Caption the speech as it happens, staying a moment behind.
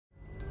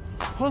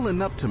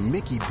Pulling up to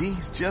Mickey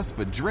D's just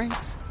for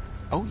drinks?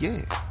 Oh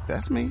yeah,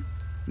 that's me.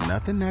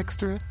 Nothing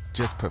extra,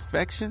 just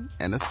perfection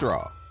and a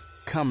straw.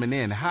 Coming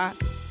in hot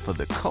for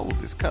the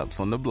coldest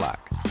cups on the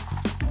block.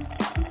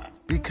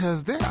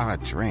 Because there are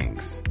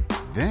drinks.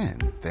 Then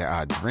there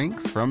are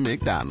drinks from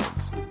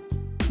McDonald's.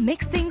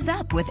 Mix things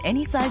up with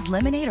any size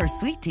lemonade or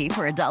sweet tea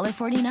for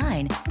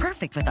 $1.49.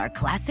 Perfect with our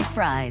classic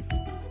fries.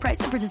 Price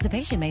and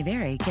participation may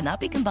vary. Cannot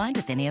be combined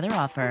with any other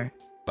offer.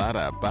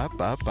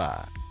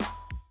 Ba-da-ba-ba-ba.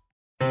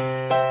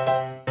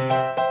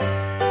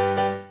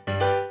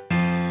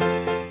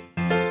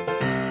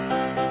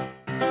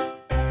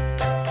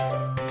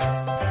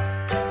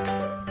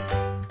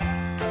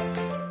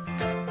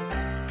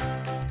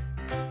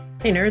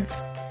 Hey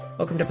nerds,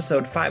 welcome to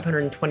episode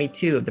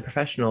 522 of the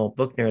Professional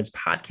Book Nerds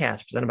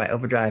podcast presented by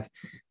Overdrive.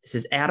 This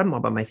is Adam all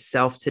by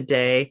myself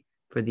today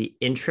for the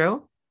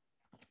intro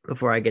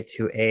before I get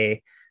to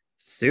a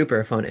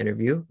super fun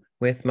interview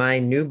with my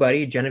new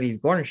buddy Genevieve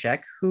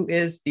Gornichec, who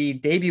is the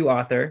debut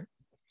author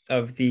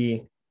of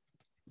the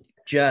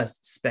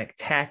just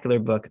spectacular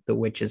book, The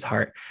Witch's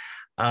Heart.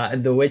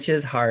 The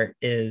Witch's Heart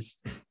is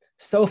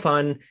so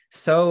fun,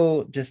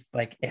 so just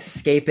like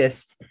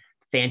escapist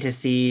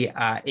fantasy.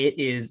 It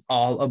is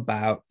all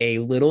about a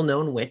little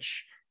known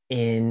witch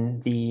in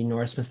the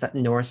Norse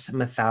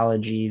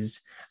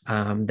mythologies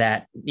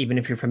that even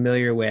if you're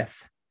familiar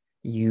with,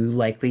 you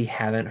likely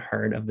haven't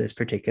heard of this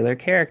particular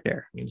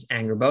character. Her name's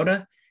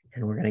Angrboda,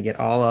 and we're going to get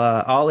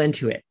all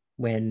into it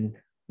when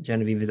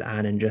Genevieve is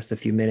on in just a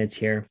few minutes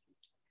here.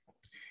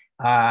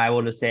 I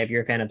will just say, if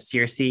you're a fan of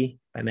Circe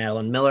by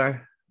Madeline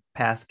Miller,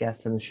 past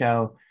guest on the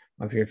show,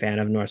 or if you're a fan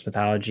of Norse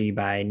mythology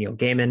by Neil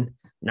Gaiman,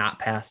 not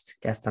past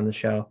guest on the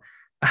show,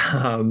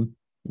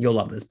 you'll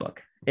love this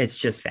book. It's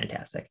just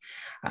fantastic.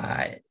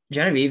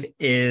 Genevieve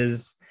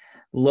is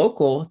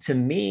local to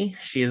me.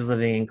 She is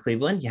living in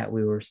Cleveland, yet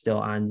we were still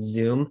on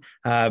Zoom.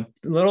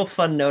 Little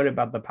fun note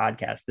about the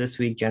podcast. This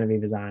week,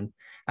 Genevieve is on,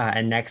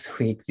 and next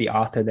week, the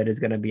author that is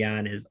going to be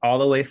on is all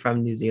the way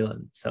from New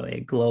Zealand, so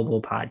a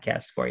global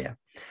podcast for you.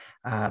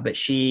 But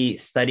she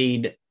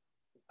studied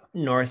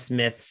Norse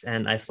myths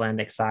and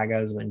Icelandic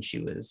sagas when she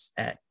was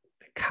at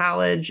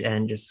college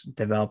and just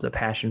developed a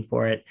passion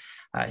for it.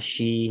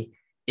 She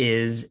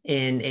is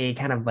in a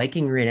kind of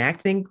Viking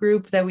reenactment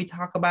group that we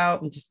talk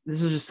about. And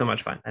this was just so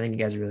much fun. I think you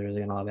guys are really,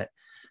 really gonna love it.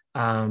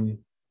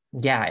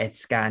 Yeah,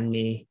 it's gotten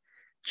me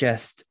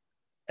just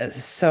I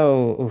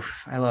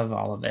love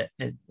all of it.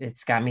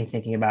 It's got me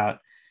thinking about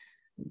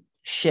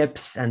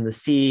ships and the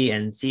sea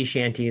and sea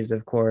shanties,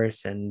 of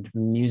course, and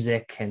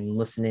music and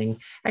listening.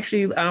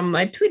 Actually,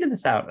 I tweeted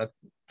this out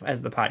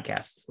as the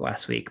podcast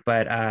last week,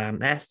 but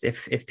asked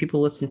if people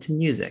listen to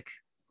music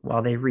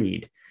while they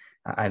read.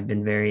 I've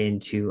been very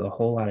into a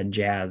whole lot of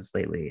jazz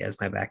lately as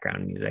my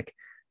background music,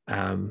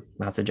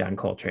 lots of John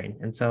Coltrane.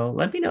 And so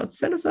let me know,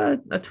 send us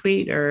a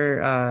tweet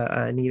or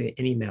an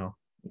email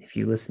if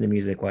you listen to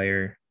music while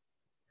you're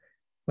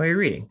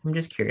reading. I'm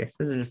just curious.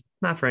 This is just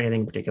not for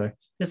anything in particular,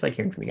 just like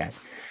hearing from you guys.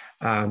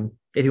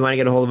 If you want to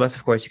get a hold of us,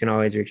 of course, you can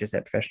always reach us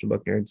at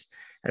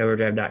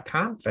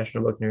professionalbooknerds@overdrive.com.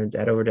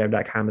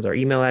 Professionalbooknerds@overdrive.com is our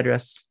email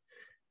address,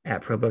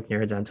 at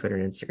ProBookNerds on Twitter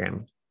and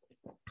Instagram.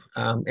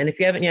 And if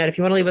you haven't yet, if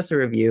you want to leave us a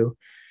review,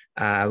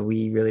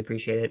 we really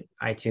appreciate it.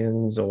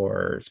 iTunes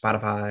or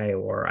Spotify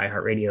or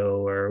iHeartRadio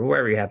or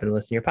wherever you happen to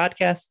listen to your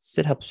podcasts,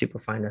 it helps people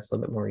find us a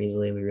little bit more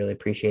easily. We really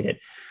appreciate it.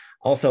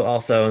 Also,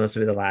 and this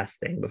will be the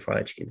last thing before I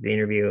let you get to the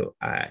interview.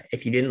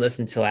 If you didn't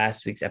listen to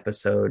last week's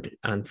episode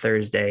on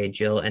Thursday,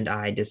 Jill and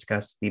I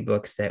discussed the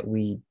books that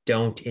we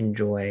don't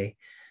enjoy,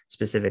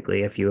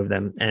 specifically a few of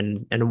them,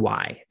 and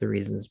why, the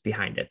reasons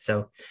behind it.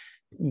 So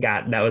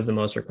that was the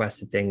most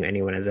requested thing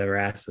anyone has ever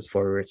asked us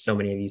for. So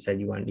many of you said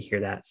you wanted to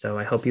hear that. So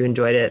I hope you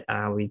enjoyed it.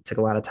 We took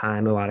a lot of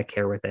time, a lot of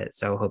care with it.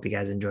 So I hope you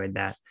guys enjoyed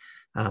that.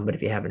 But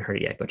if you haven't heard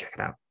it yet, go check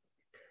it out.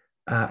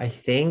 I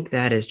think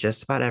that is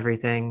just about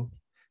everything.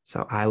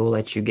 So I will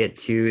let you get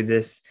to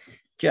this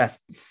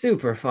just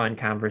super fun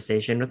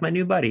conversation with my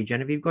new buddy,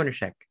 Genevieve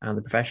Gornichec, on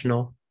the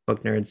Professional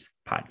Book Nerds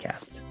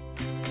podcast.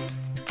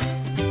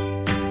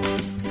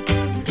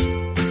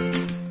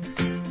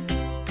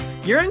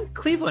 You're in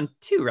Cleveland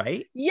too,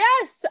 right?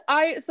 Yes.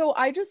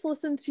 I just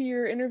listened to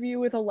your interview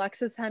with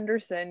Alexis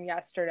Henderson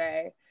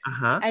yesterday.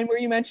 And where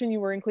you mentioned you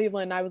were in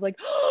Cleveland, I was like,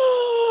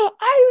 oh,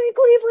 I'm in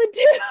Cleveland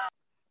too.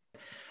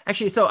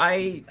 Actually, so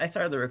I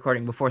started the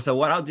recording before. So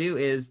what I'll do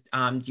is,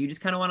 do you just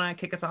kind of want to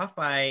kick us off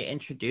by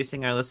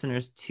introducing our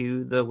listeners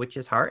to The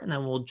Witch's Heart, and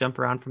then we'll jump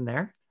around from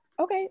there?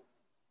 Okay.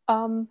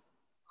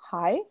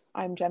 Hi,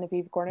 I'm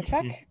Genevieve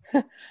Gornichec.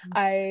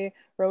 I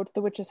wrote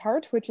The Witch's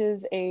Heart, which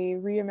is a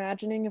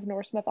reimagining of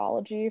Norse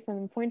mythology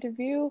from the point of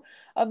view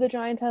of the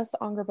giantess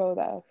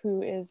Angrboda,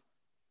 who is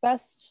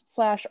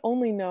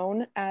best/only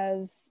known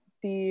as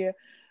the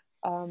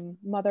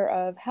mother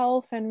of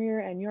Hel, Fenrir,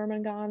 and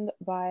Jormungand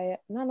by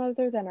none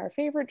other than our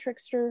favorite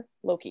trickster,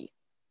 Loki.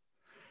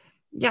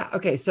 Yeah,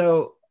 okay,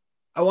 so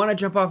I want to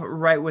jump off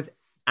right with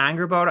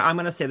Angrboda. I'm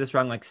going to say this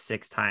wrong like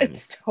 6 times.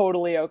 It's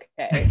totally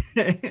okay.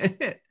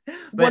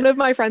 One of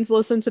my friends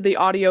listened to the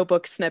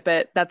audiobook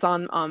snippet that's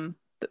on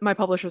my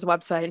publisher's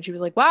website, and she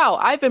was like, wow,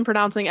 I've been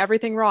pronouncing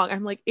everything wrong.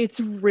 I'm like, it's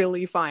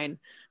really fine.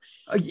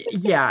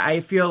 Yeah, I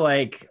feel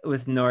like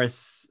with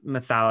Norse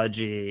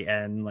mythology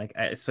and like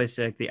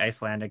especially like the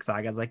Icelandic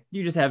sagas, like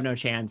you just have no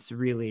chance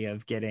really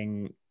of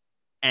getting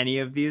any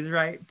of these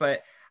right.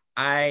 But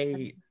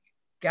I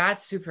got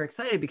super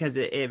excited because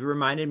it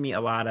reminded me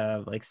a lot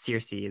of like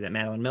Circe that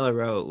Madeline Miller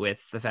wrote,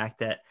 with the fact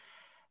that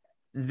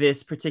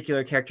this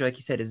particular character, like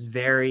you said, is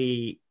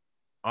very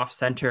off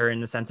center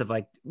in the sense of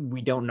like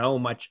we don't know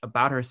much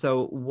about her.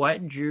 So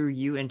what drew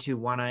you into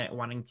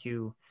wanting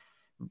to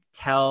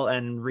tell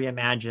and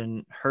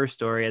reimagine her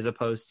story as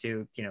opposed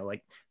to, you know,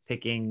 like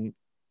picking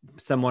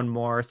someone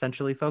more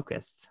centrally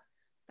focused?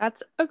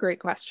 That's a great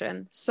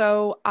question.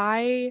 So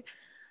I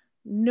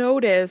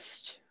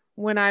noticed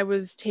when I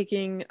was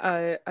taking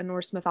a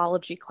Norse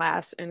mythology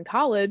class in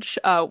college,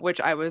 which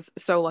I was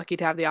so lucky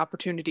to have the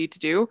opportunity to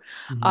do,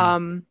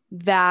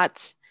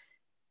 that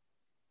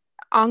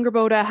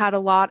Angerboda had a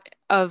lot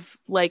of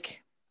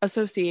like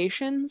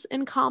associations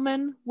in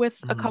common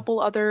with a couple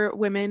other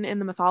women in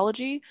the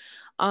mythology.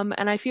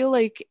 And I feel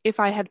like if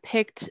I had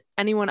picked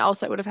anyone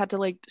else, I would have had to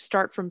like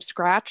start from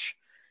scratch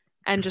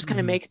and just kind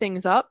of make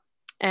things up.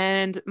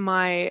 And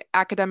my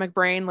academic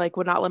brain like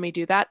would not let me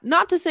do that.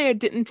 Not to say I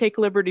didn't take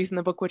liberties in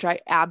the book, which I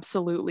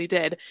absolutely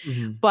did.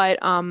 But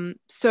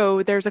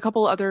so there's a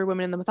couple other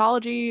women in the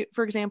mythology,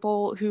 for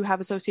example, who have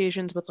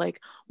associations with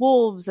like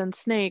wolves and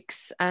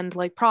snakes and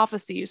like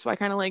prophecy. So I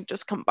kind of like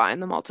just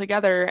combined them all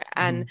together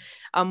and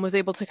was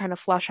able to kind of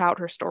flesh out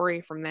her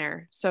story from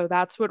there. So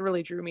that's what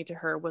really drew me to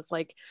her, was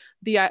like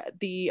the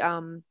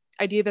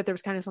idea that there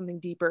was kind of something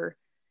deeper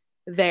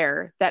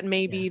there, that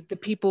maybe the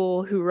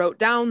people who wrote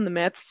down the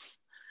myths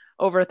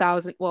over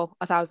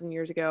 1,000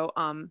 years ago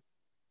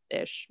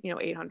ish,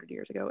 800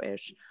 years ago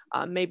ish,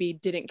 maybe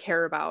didn't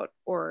care about,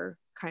 or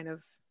kind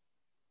of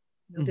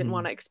didn't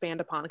want to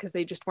expand upon because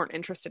they just weren't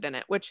interested in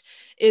it, which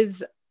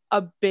is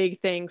a big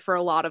thing for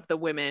a lot of the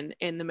women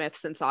in the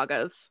myths and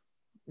sagas.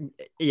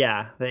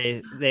 Yeah,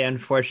 they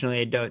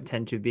unfortunately don't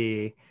tend to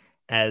be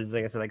as,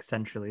 like I said, like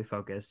centrally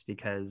focused,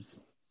 because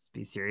to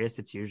be serious,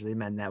 it's usually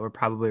men that were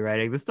probably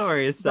writing the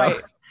stories. So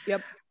right.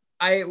 Yep.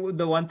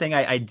 The one thing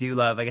I do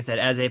love, like I said,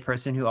 as a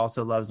person who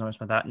also loves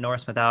Norse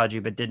mythology,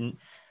 but didn't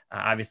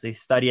obviously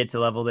study it to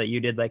the level that you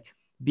did, like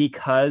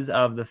because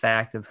of the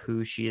fact of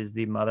who she is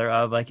the mother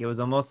of, like it was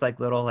almost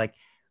like little, like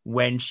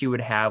when she would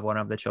have one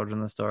of the children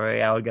in the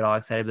story, I would get all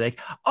excited, be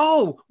like,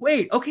 oh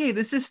wait, okay,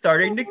 this is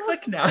starting to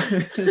click now.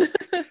 It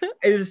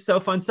is so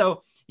fun.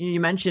 So you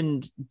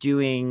mentioned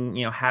doing,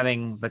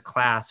 having the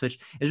class, which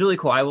is really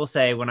cool. I will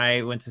say, when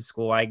I went to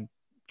school, I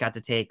got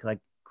to take like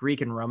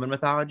Greek and Roman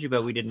mythology,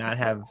 but we did not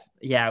have,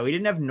 we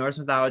didn't have Norse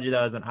mythology.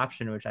 That was an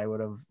option, which I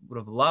would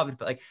have loved.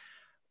 But like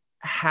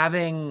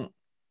having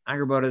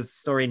Angerboda's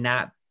story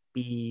not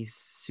be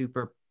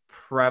super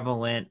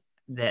prevalent,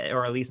 that,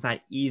 or at least not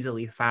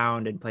easily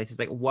found in places,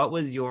 like what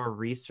was your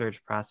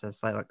research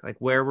process like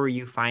where were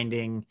you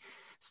finding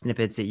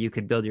snippets that you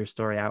could build your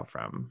story out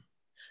from?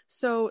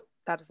 So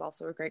that is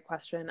also a great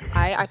question.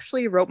 I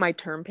actually wrote my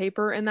term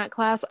paper in that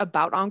class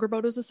about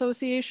Angerboda's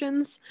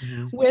associations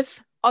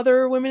with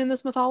other women in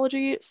this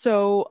mythology.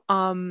 So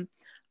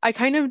I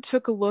kind of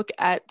took a look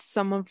at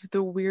some of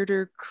the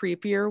weirder,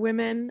 creepier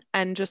women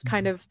and just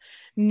kind of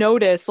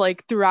noticed,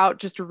 like throughout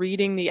just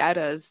reading the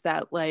Eddas,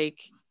 that like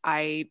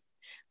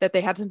that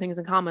they had some things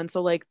in common.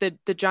 So like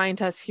the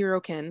giantess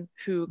Hirokin,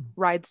 who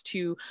rides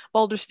to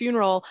Baldur's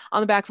funeral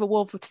on the back of a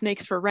wolf with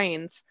snakes for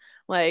reins.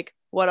 Like,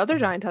 what other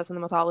giantess in the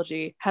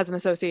mythology has an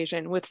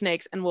association with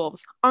snakes and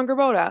wolves?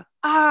 Angerboda.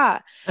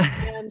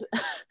 And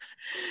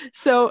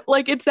so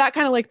like it's that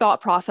kind of like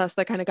thought process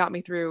that kind of got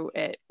me through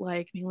it,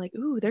 like being like,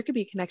 ooh, there could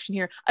be a connection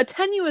here, a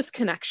tenuous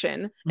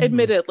connection,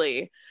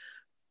 admittedly,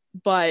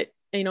 but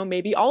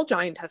maybe all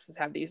giantesses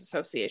have these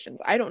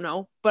associations. I don't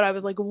know, but I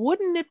was like,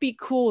 wouldn't it be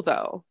cool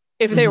though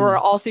if they were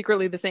all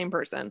secretly the same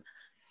person?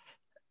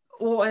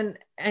 Well,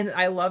 and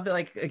I love that,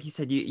 like you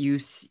said,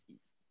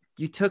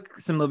 you took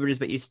some liberties,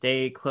 but you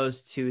stay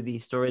close to the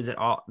stories that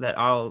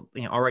all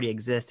already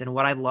exist. And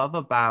what I love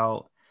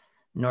about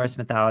Norse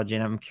mythology,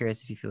 and I'm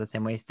curious if you feel the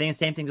same way, same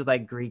things with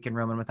like Greek and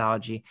Roman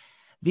mythology,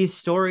 these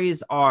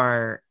stories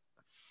are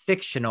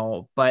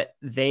fictional, but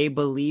they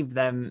believe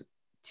them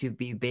to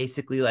be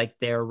basically like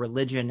their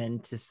religion,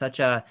 and to such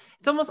a,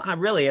 it's almost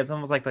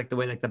like the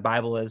way like the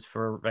Bible is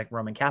for like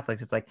Roman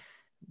Catholics. It's like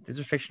these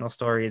are fictional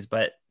stories,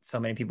 but so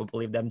many people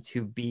believe them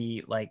to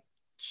be like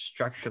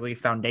structurally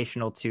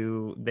foundational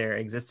to their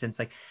existence.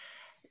 Like,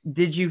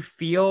 did you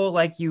feel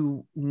like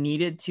you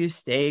needed to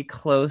stay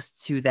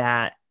close to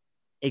that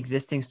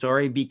existing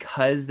story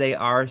because they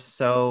are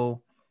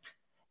so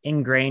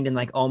ingrained in,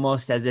 like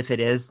almost as if it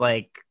is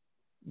like,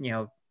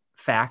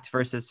 fact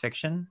versus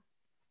fiction?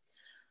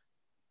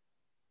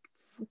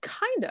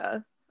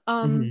 Kinda.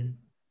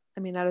 I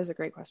mean, that is a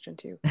great question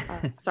too.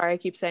 Sorry, I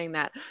keep saying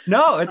that.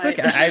 No, it's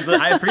okay.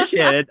 I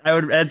appreciate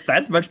it.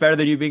 That's much better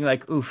than you being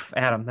like, oof,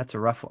 Adam, that's a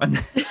rough one.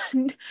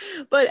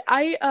 But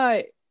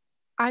I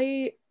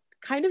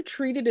kind of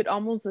treated it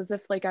almost as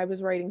if like I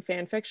was writing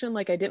fan fiction.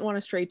 Like I didn't want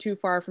to stray too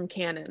far from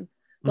canon.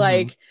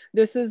 Like,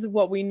 this is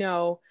what we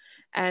know.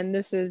 And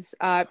this is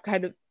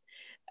kind of,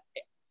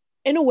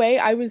 in a way,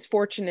 I was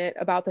fortunate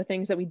about the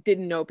things that we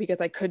didn't know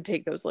because I could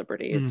take those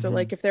liberties. So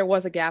like, if there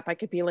was a gap, I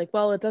could be like,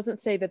 well, it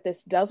doesn't say that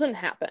this doesn't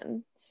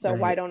happen, so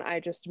why don't I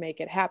just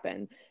make it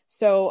happen?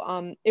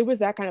 So it was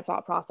that kind of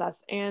thought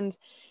process. And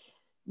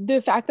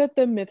the fact that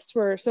the myths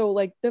were so,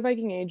 like, the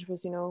Viking Age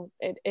was,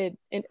 it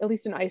at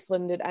least in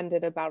Iceland, it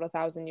ended about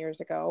 1,000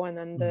 years ago, and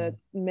then the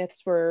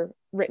myths were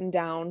written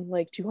down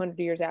like 200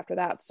 years after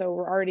that. So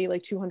we're already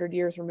like 200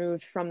 years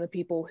removed from the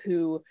people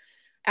who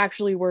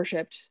actually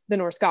worshipped the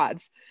Norse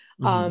gods.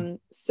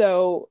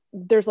 So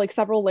there's like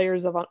several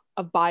layers of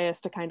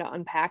bias to kind of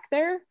unpack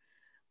there.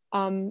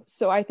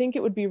 So I think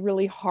it would be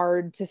really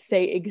hard to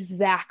say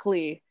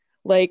exactly,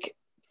 like,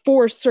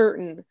 for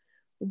certain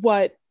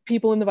what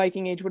people in the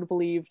Viking Age would have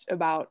believed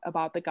about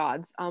the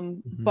gods.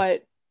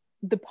 But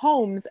the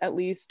poems, at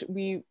least,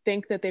 we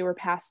think that they were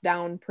passed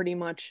down pretty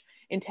much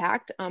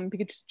intact,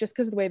 because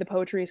of the way the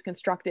poetry is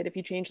constructed. If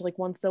you change like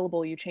one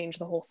syllable, you change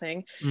the whole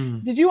thing.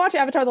 Did you watch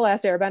Avatar: The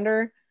Last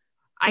Airbender?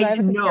 I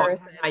know.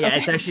 Yeah,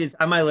 okay. It's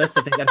on my list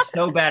of things. I'm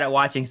so bad at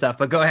watching stuff,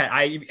 but go ahead.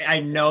 I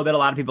know that a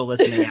lot of people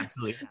listening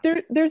absolutely.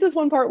 There's this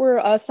one part where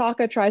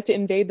Sokka tries to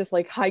invade this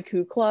like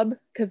haiku club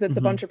because it's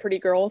a bunch of pretty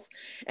girls,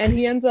 and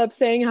he ends up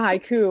saying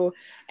haiku,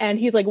 and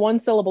he's like one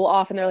syllable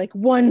off, and they're like,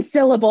 one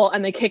syllable,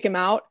 and they kick him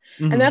out.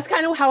 And that's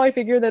kind of how I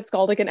figure that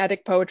skaldic and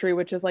Eddic poetry,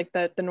 which is like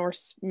the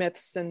Norse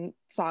myths and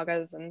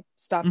sagas and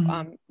stuff,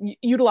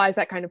 utilize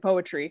that kind of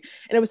poetry.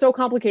 And it was so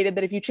complicated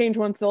that if you change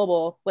one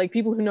syllable, like,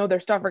 people who know their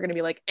stuff are going to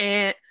be like,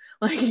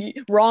 like,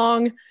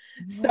 wrong.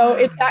 So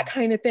it's that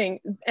kind of thing.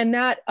 And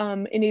that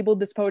enabled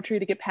this poetry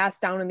to get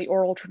passed down in the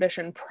oral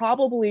tradition,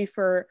 probably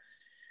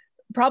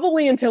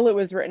until it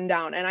was written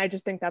down. And I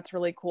just think that's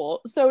really cool.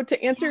 So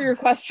to answer your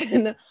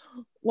question,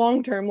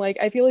 long term, like,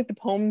 I feel like the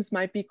poems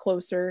might be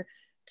closer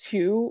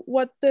to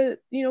what the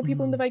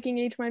people in the Viking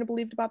Age might have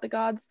believed about the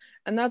gods.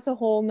 And that's a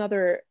whole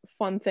nother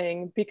fun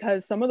thing,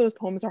 because some of those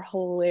poems are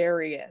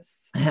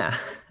hilarious. Yeah.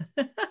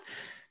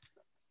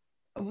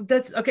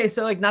 That's okay.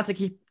 So, like, not to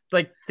keep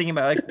like thinking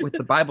about like with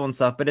the Bible and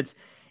stuff, but it's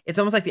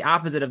almost like the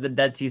opposite of the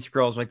Dead Sea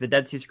Scrolls. Like the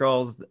Dead Sea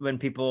Scrolls, when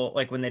people,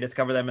 like, when they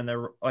discover them and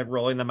they're like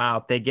rolling them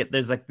out,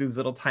 there's like these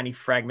little tiny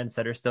fragments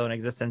that are still in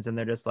existence, and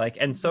they're just like,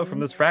 and so from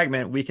this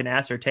fragment we can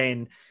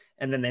ascertain,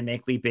 and then they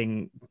make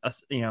leaping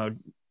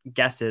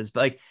guesses.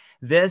 But like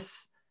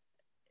this,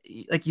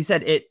 like you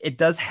said, it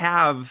does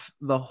have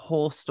the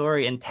whole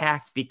story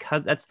intact,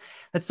 because that's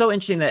so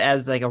interesting that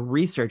as like a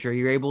researcher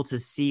you're able to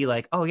see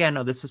like, oh yeah,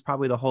 no, this was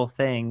probably the whole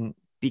thing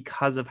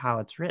because of how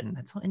it's written.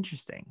 That's so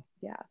interesting.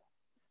 Yeah,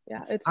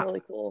 it's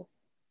really cool.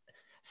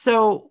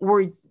 So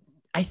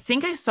I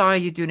think I saw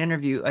you do an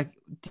interview. Like,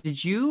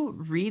 did you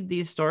read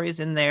these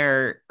stories in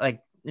their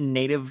like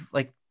native,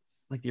 like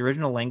the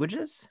original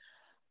languages?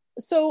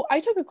 So I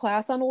took a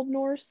class on Old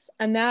Norse,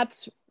 and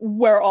that's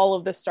where all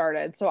of this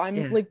started. So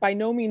I'm like by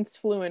no means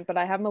fluent, but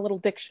I have my little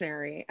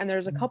dictionary, and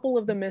there's a couple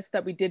of the myths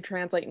that we did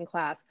translate in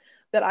class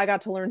that I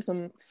got to learn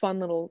some fun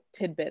little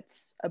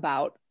tidbits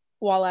about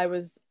while I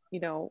was,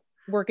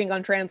 working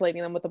on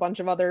translating them with a bunch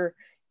of other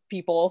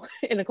people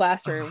in a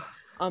classroom.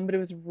 But it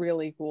was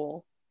really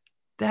cool.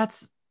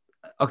 That's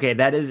okay.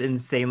 That is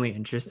insanely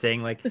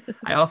interesting. Like,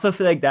 I also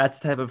feel like that's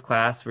the type of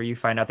class where you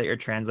find out that you're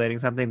translating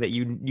something that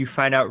you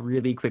find out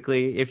really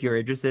quickly if you're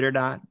interested or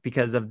not,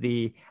 because of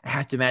I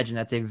have to imagine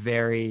that's a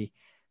very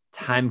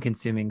time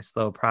consuming,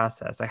 slow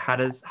process. Like, how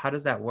does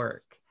that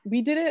work?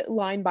 We did it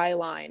line by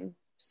line.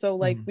 So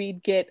like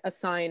we'd get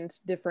assigned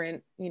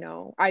different,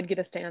 I'd get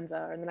a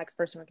stanza and the next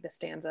person would get a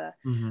stanza.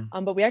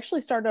 But we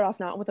actually started off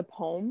not with a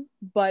poem,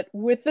 but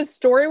with the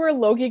story where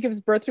Loki gives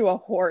birth to a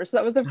horse.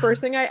 That was the first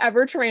thing I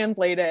ever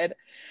translated.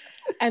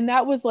 And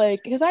that was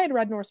like, because I had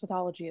read Norse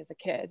mythology as a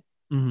kid,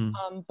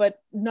 but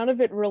none of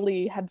it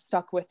really had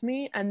stuck with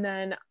me. And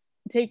then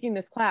taking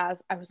this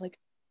class, I was like,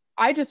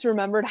 I just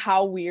remembered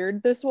how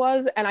weird this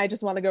was, and I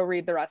just want to go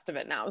read the rest of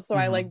it now. So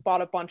I like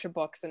bought a bunch of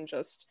books and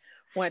just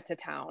went to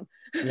town.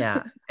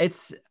 Yeah,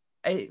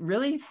 I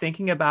really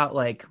thinking about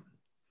like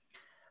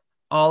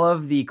all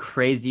of the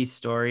crazy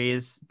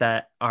stories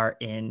that are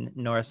in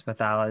Norse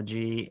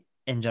mythology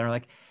in general.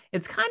 Like,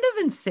 it's kind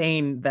of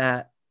insane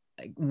that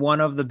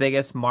one of the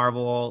biggest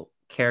Marvel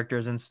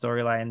characters and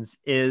storylines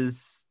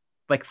is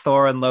like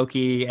Thor and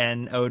Loki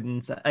and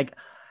Odin. Like,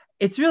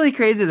 it's really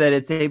crazy that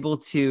it's able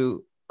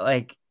to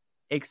like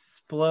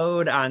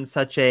explode on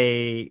such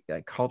a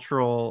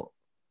cultural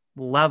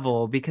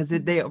level, because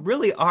they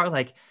really are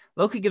like,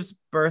 Loki gives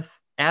birth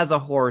as a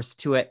horse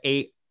to an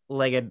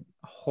 8-legged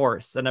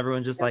horse, and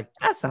everyone's just like,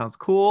 that sounds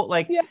cool.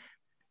 Like,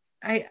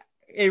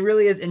 it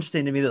really is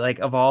interesting to me that like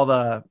of all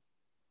the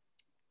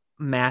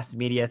mass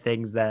media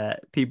things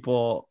that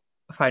people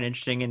find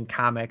interesting in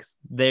comics,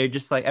 they're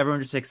just like,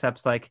 everyone just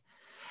accepts like,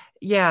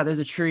 yeah, there's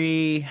a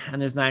tree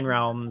and there's 9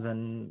 realms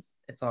and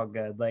it's all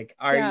good. Like,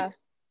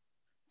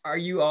 are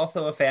you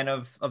also a fan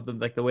of the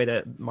like the way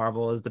that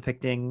Marvel is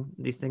depicting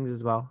these things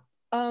as well?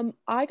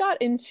 I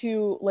got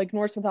into like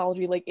Norse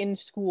mythology like in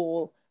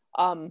school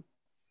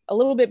a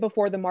little bit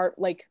before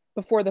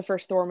before the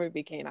first Thor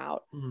movie came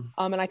out.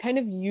 And I kind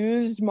of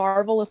used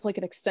Marvel as like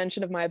an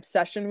extension of my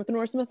obsession with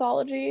Norse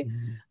mythology.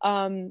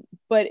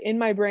 But in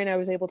my brain, I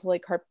was able to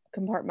like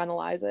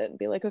compartmentalize it and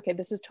be like, okay,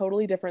 this is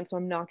totally different. So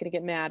I'm not going to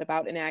get mad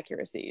about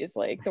inaccuracies.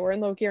 Like Thor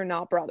and Loki are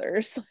not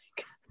brothers.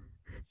 Like,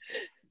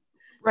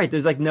 right.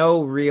 There's like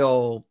no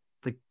real,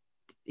 like,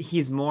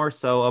 he's more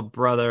so a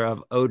brother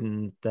of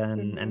Odin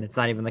than, and it's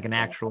not even like an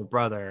actual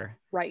brother.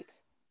 Right.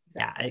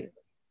 Exactly.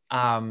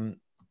 Yeah.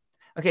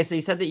 Okay, so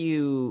you said that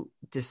you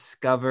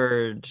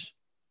discovered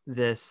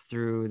this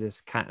through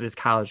this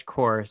college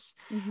course,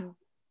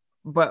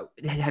 but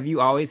have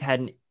you always had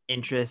an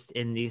interest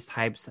in these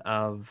types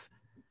of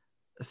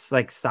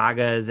like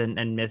sagas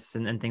and myths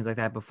and things like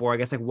that before? I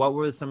guess, like, what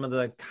were some of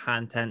the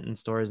content and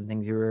stories and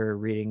things you were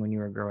reading when you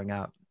were growing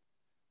up?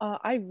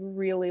 I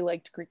really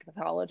liked Greek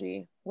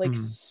mythology, like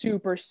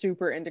super,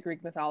 super into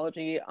Greek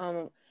mythology.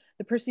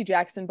 The Percy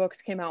Jackson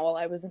books came out while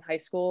I was in high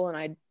school, and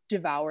I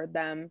devoured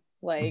them.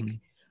 Like,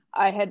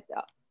 I had,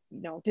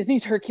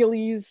 Disney's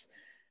Hercules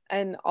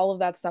and all of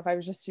that stuff. I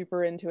was just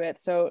super into it.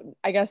 So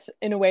I guess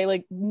in a way,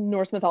 like,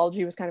 Norse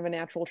mythology was kind of a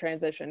natural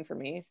transition for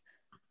me.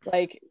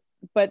 Like,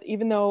 but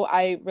even though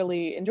I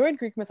really enjoyed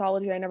Greek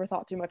mythology, I never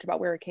thought too much about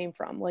where it came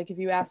from. Like, if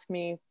you ask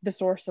me the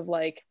source of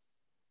like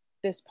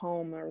this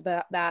poem or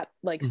that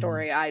like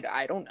story,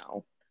 I don't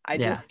know. I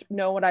just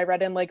know what I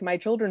read in like my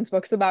children's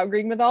books about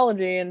Greek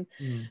mythology. And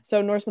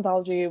so Norse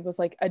mythology was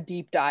like a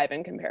deep dive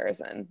in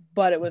comparison,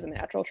 but it was a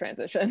natural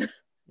transition.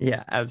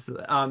 Yeah,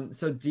 absolutely.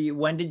 So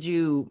when did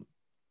you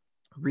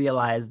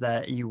realize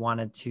that you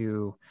wanted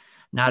to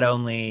not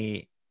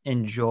only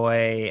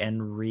enjoy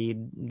and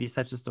read these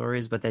types of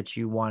stories, but that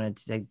you wanted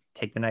to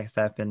take the next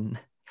step? And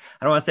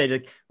I don't want to say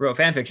like wrote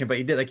fan fiction, but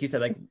you did, like you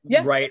said, like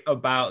write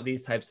about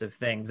these types of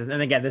things.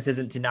 And again, this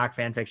isn't to knock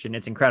fan fiction.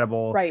 It's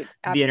incredible. Right.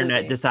 Absolutely. The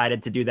internet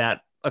decided to do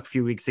that a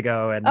few weeks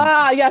ago. And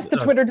yes, the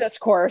Twitter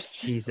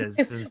discourse.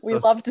 Jesus. We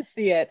love to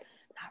see it.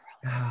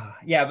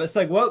 Yeah, but it's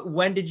like,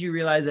 when did you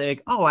realize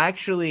like, oh, I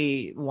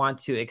actually want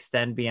to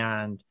extend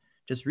beyond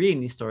just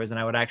reading these stories, and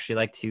I would actually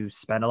like to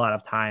spend a lot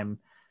of time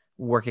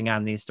working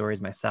on these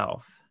stories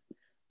myself?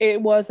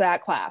 It was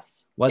that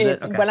class. Was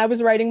it? Okay. When I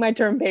was writing my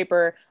term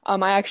paper,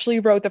 I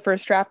actually wrote the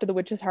first draft of The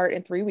Witch's Heart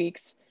in 3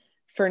 weeks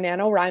for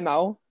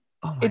NaNoWriMo.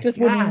 Oh my it just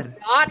God. would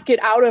not get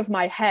out of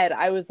my head.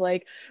 I was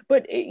like,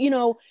 but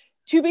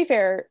to be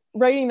fair,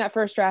 writing that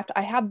first draft,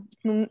 I had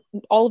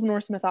all of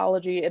Norse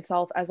mythology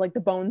itself as like the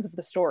bones of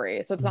the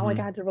story. So it's not like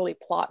I had to really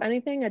plot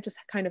anything. I just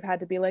kind of had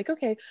to be like,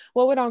 okay,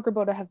 what would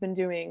Angrboda have been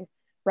doing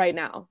right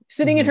now?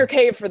 Sitting in her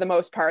cave for the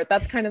most part.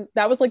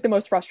 That was like the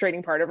most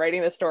frustrating part of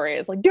writing this story,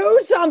 is like, do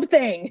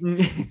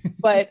something.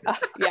 But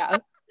yeah.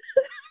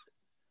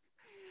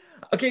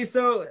 Okay,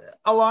 so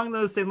along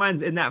those same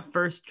lines, in that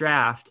first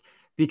draft,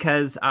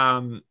 because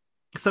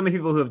so many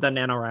people who have done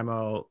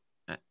NaNoWriMo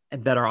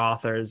that are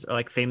authors are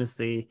like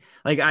famously,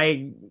 like,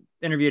 I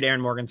interviewed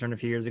Erin Morgenstern a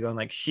few years ago, and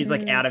like she's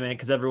like adamant,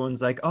 because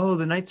everyone's like, oh,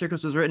 the Night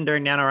Circus was written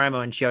during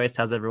NaNoWriMo, and she always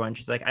tells everyone,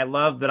 she's like, I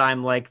love that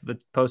I'm like the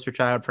poster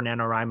child for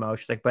NaNoWriMo.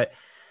 She's like, but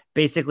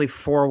basically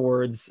 4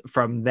 words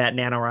from that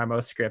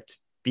NaNoWriMo script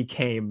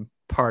became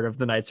part of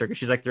the Night Circus.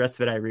 She's like, the rest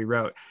of it I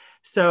rewrote.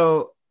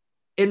 So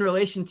in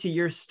relation to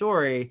your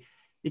story,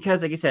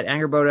 because like you said,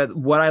 Angrboda,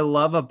 what I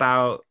love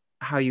about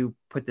how you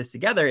put this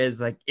together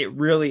is like, it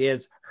really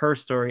is her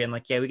story. And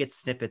like, yeah, we get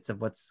snippets of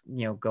what's,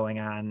 going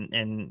on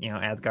in,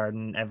 Asgard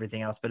and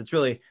everything else, but it's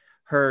really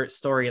her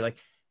story. Like,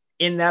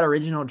 in that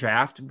original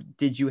draft,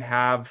 did you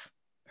have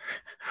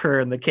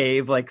her in the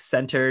cave, like,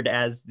 centered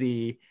as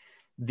the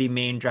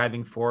main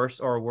driving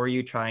force, or were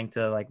you trying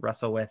to like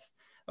wrestle with,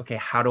 okay,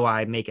 how do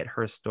I make it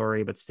her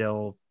story, but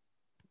still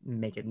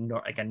make it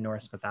like a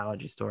Norse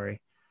mythology story?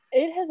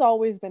 It has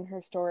always been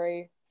her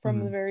story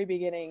from the very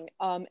beginning.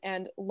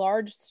 And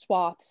large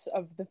swaths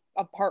of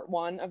part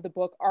 1 of the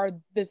book are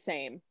the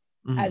same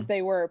as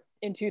they were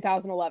in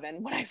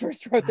 2011 when I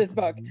first wrote this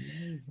book.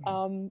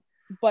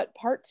 But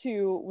part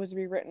 2 was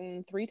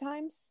rewritten 3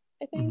 times,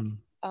 I think,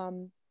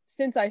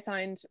 since I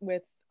signed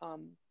with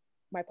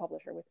my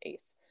publisher, with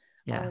Ace.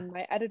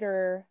 My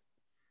editor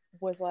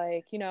was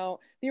like,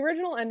 the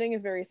original ending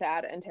is very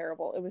sad and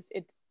terrible.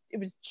 It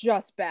was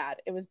just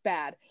bad. It was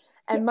bad.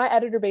 And my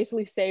editor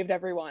basically saved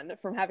everyone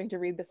from having to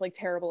read this like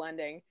terrible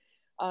ending.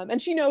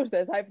 And she knows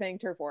this. I've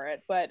thanked her for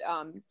it. But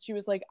she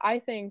was like, I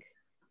think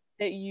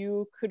that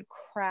you could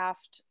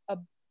craft a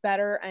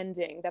better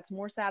ending that's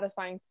more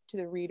satisfying to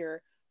the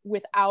reader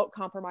without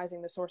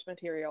compromising the source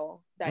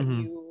material that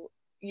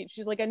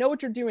she's like, I know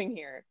what you're doing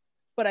here,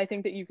 but I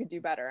think that you could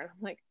do better. And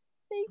I'm like,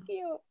 thank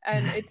you.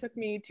 And it took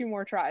me 2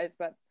 more tries,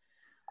 but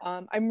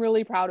I'm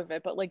really proud of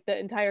it. But like the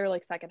entire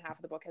like second half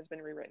of the book has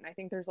been rewritten. I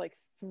think there's like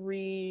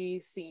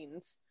 3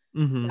 scenes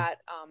that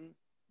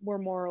were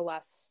more or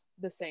less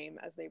the same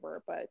as they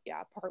were. But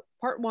yeah,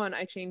 part 1,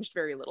 I changed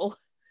very little.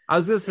 I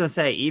was just gonna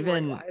say,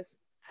 even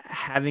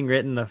having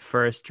written the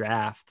first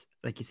draft,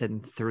 like you said, in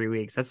 3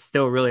 weeks, that's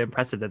still really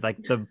impressive. That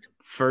like the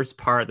first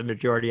part, the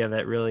majority of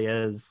it really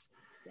is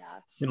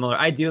similar.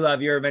 I do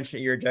love, you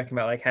were joking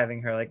about like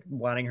having her, like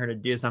wanting her to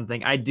do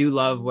something. I do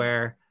love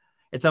where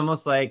it's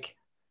almost like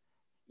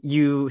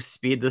you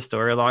speed the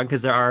story along,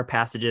 because there are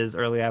passages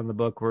early on in the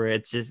book where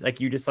it's just like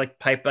you just like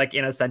pipe like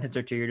in a sentence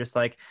or two, you're just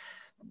like,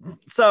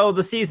 so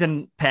the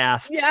season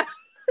passed. Yeah.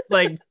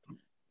 Like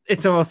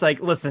it's almost like,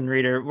 listen,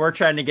 reader, we're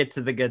trying to get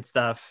to the good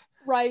stuff.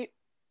 Right.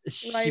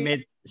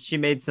 She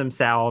made some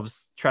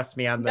salves. Trust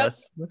me on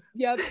this.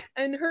 Yep.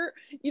 And her,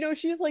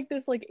 she's like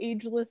this like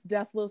ageless,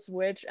 deathless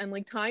witch, and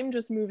like time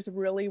just moves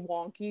really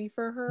wonky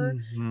for her,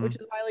 which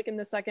is why like in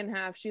the second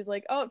half she's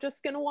like, oh,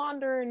 just gonna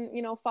wander and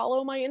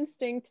follow my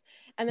instinct,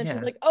 and then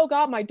she's like, oh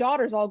god, my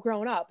daughter's all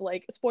grown up,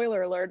 like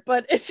spoiler alert,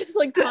 but it's just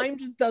like time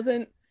just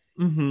doesn't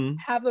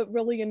have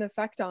an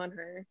effect on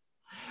her.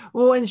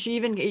 Well, and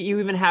you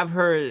even have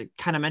her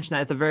kind of mention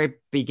that at the very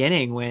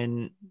beginning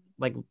when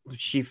like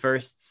she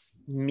first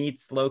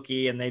meets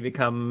Loki and they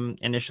become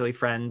initially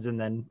friends and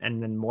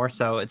then more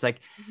so. It's like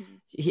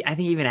I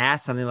think he even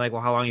asked something like,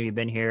 well, how long have you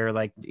been here?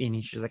 Like,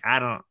 and she's like, I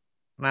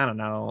don't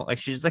know. Like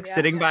she's like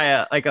sitting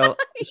by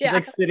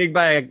sitting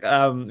by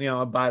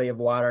a body of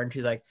water, and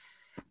she's like,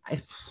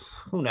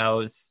 who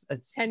knows?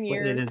 It's 10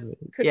 years.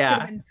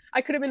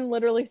 I could have been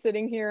literally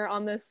sitting here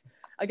on this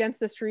against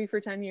this tree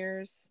for 10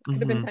 years. Could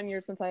have been 10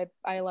 years since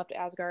I left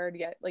Asgard.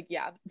 Yet, like,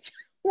 yeah,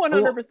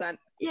 100%.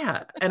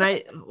 Yeah,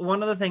 and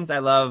one of the things I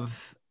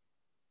love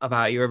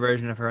about your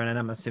version of her, and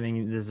I'm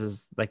assuming this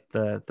is like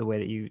the way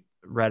that you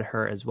read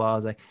her as well,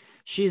 is like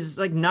she's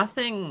like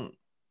nothing.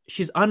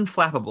 She's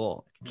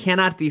unflappable,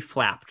 cannot be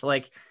flapped.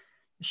 Like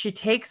she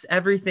takes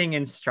everything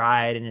in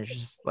stride, and it's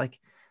just like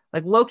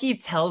Loki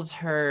tells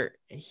her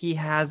he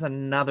has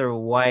another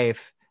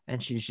wife,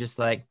 and she's just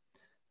like,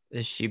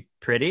 is she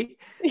pretty?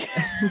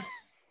 And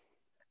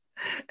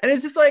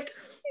it's just like,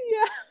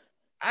 yeah,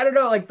 I don't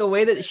know, like the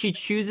way that she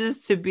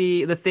chooses to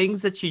be, the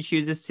things that she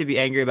chooses to be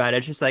angry about,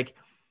 it's just like,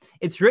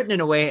 it's written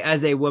in a way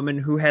as a woman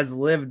who has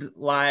lived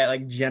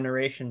like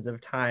generations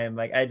of time.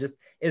 Like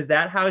is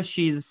that how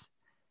she's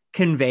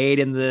conveyed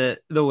in the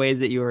ways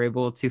that you were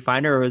able to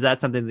find her, or was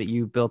that something that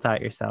you built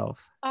out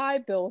yourself? I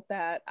built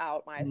that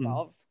out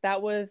myself.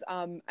 That was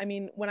I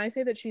mean, when I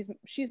say that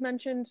she's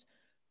mentioned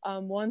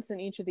once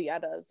in each of the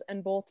Eddas,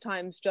 and both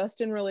times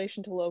just in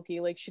relation to Loki,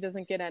 like she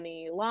doesn't get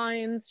any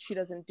lines, she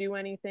doesn't do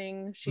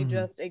anything, she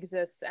just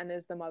exists and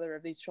is the mother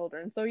of these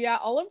children. So yeah,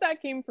 all of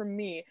that came from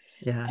me.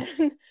 Yeah.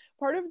 And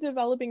part of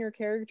developing her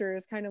character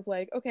is kind of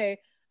like, okay,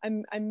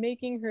 I'm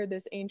making her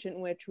this ancient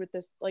witch with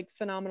this like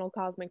phenomenal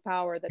cosmic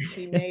power that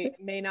she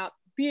may not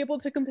be able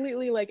to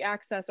completely like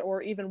access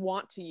or even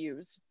want to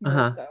use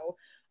more so.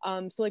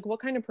 So like what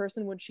kind of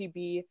person would she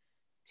be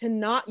to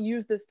not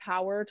use this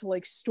power to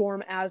like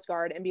storm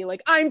Asgard and be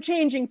like, I'm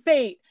changing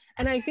fate?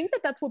 And I think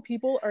that that's what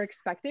people are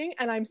expecting,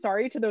 and I'm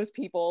sorry to those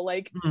people.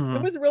 Like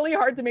it was really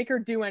hard to make her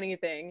do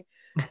anything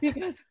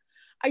because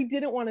I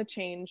didn't want to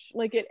change.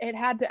 Like it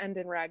had to end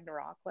in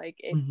Ragnarok. Like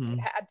it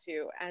had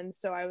to. And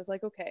so I was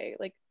like, okay,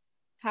 like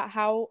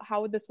how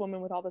would this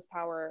woman with all this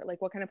power,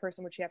 like what kind of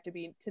person would she have to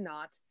be to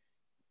not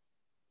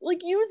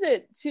like use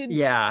it to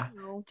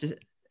just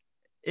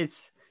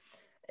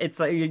it's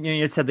like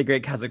you said the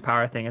great cosmic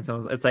power thing. It's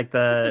like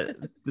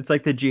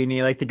the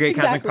genie, like the great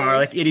cosmic power,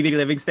 like itty bitty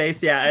living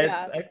space.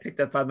 I picked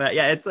up on that.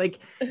 Yeah, it's like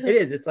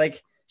it's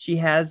like she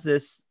has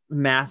this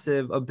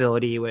massive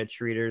ability, which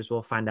readers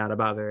will find out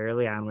about very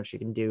early on, what she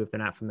can do if they're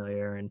not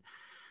familiar. And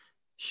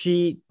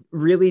she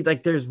really,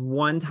 like, there's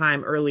one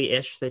time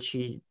early-ish that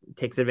she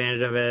takes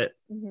advantage of it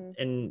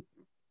and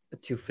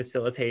to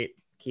facilitate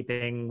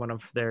keeping one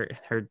of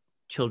her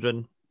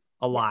children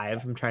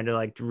alive. I'm trying to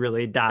like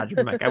really dodge.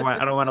 I'm like, I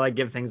don't want to like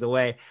give things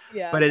away.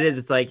 Yeah. But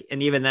it's like,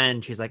 and even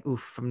then she's like,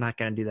 oof, I'm not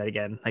gonna do that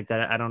again. Like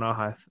that, I don't know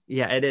how.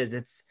 Yeah, it is.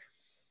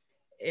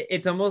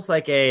 It's almost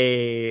like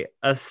a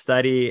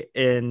study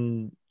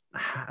in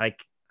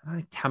like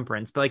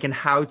temperance, but like in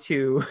how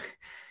to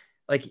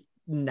like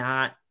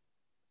not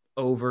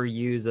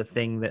overuse a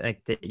thing that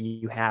like that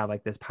you have,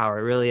 like this power.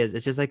 It really is.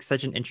 It's just like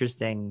such an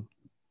interesting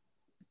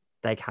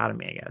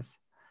dichotomy, I guess.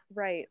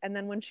 Right. And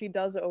then when she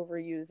does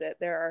overuse it,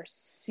 there are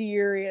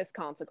serious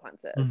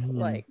consequences.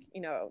 Like,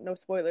 no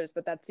spoilers,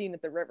 but that scene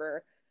at the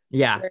river,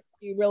 where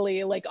she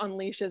really like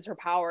unleashes her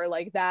power,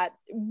 like that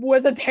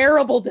was a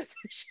terrible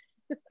decision.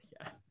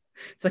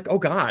 It's like, oh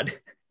God.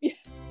 Yeah.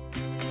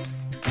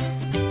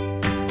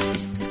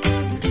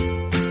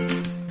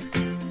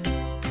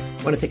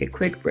 I want to take a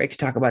quick break to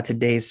talk about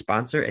today's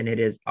sponsor, and it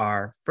is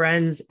our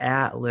friends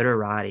at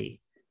Literati.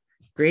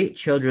 Great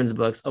children's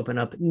books open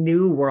up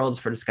new worlds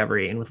for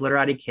discovery, and with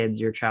Literati Kids,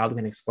 your child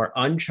can explore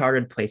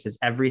uncharted places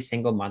every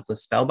single month with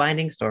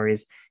spellbinding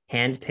stories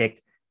handpicked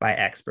by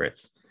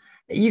experts.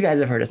 You guys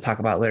have heard us talk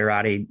about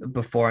Literati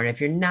before, and if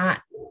you're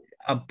not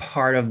a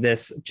part of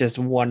this just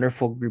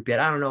wonderful group yet,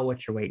 I don't know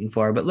what you're waiting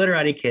for, but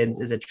Literati Kids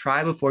is a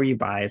try before you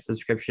buy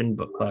subscription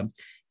book club.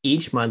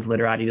 Each month,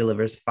 Literati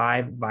delivers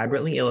 5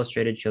 vibrantly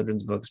illustrated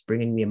children's books,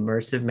 bringing the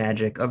immersive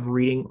magic of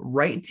reading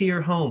right to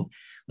your home.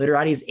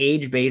 Literati's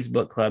age-based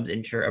book clubs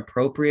ensure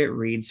appropriate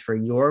reads for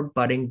your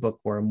budding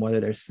bookworm,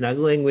 whether they're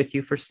snuggling with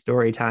you for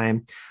story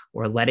time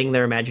or letting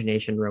their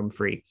imagination roam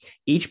free.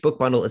 Each book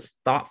bundle is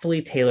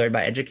thoughtfully tailored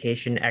by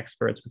education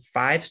experts with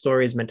 5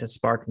 stories meant to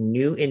spark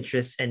new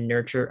interests and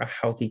nurture a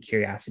healthy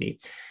curiosity.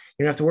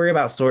 You don't have to worry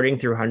about sorting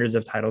through hundreds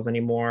of titles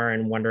anymore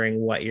and wondering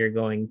what you're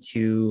going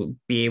to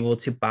be able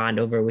to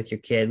bond over with your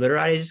kid.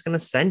 Literati is just going to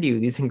send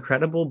you these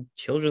incredible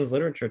children's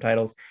literature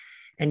titles,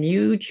 and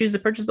you choose to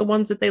purchase the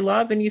ones that they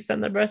love, and you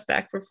send the rest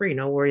back for free.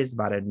 No worries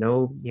about it.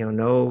 No,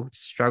 no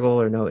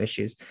struggle or no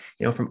issues.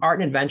 From art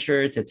and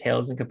adventure to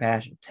tales and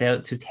compassion,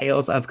 to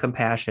tales of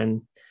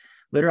compassion,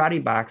 Literati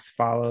Box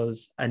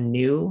follows a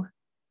new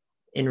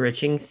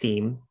enriching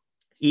theme.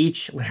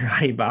 Each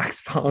Literati box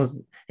follows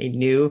a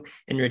new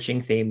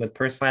enriching theme with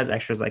personalized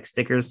extras like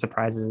stickers,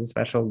 surprises, and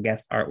special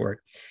guest artwork.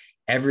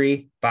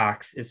 Every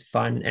box is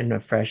fun and a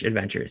fresh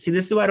adventure. See,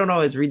 this is why I don't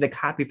always read the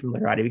copy from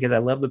Literati, because I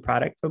love the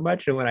product so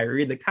much. And when I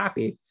read the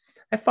copy,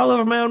 I fall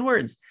over my own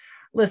words.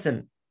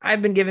 Listen,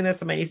 I've been giving this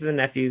to my nieces and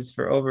nephews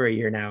for over a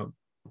year now.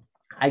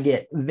 I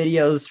get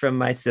videos from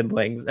my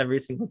siblings every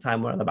single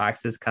time one of the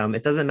boxes come.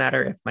 It doesn't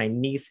matter if my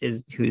niece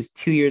who's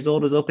 2 years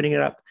old is opening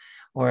it up,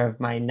 or if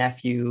my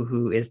nephew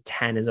who is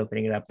 10 is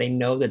opening it up. They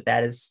know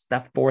that is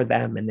stuff for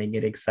them, and they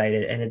get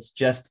excited, and it's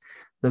just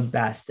the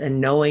best.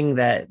 And knowing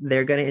that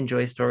they're going to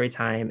enjoy story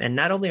time, and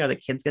not only are the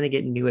kids going to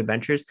get new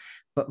adventures,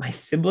 but my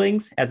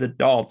siblings as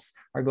adults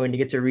are going to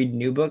get to read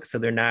new books, so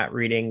they're not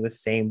reading the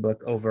same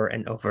book over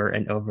and over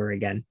and over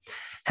again.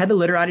 Head to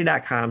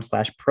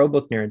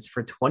literati.com/probooknerds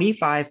for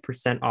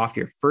 25% off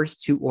your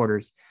first 2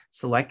 orders.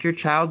 Select your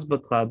child's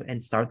book club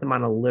and start them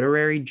on a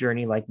literary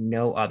journey like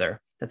no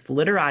other. That's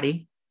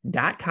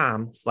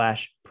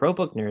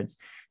literati.com/probooknerds.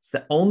 It's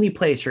the only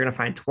place you're going to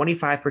find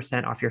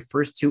 25% off your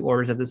first 2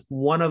 orders of this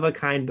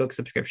one-of-a-kind book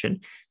subscription.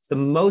 It's the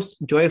most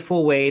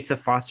joyful way to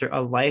foster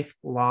a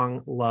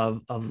lifelong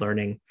love of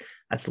learning.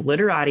 That's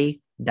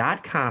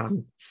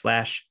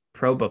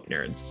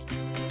literati.com/probooknerds.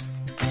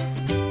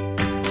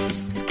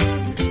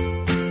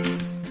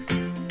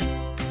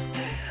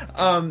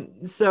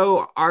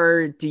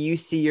 Do you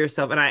see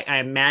yourself, and I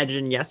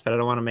imagine yes, but I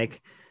don't want to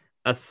make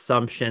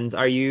assumptions.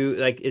 Are you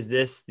is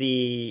this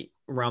the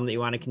realm that you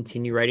want to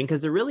continue writing?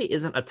 Because there really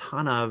isn't a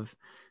ton of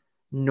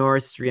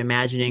Norse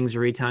reimaginings or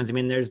retellings. I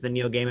mean, there's the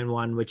Neil Gaiman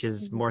one, which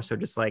is more so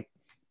just like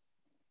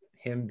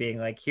him being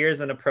like, here's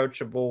an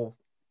approachable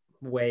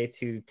way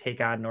to take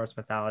on Norse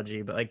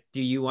mythology. But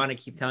do you want to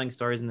keep telling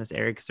stories in this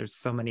area? Because there's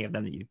so many of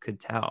them that you could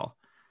tell.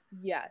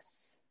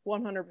 Yes,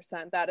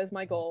 100%. That is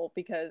my goal,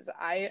 because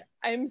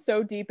I'm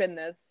so deep in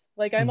this.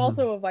 I'm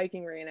also a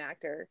Viking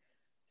reenactor.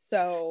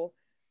 So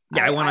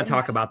yeah, I want to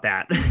talk about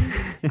that.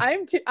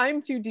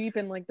 I'm too deep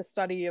in the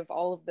study of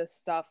all of this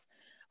stuff.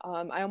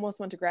 I almost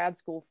went to grad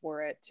school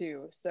for it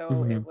too.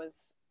 So it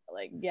was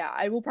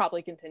I will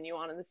probably continue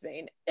on in this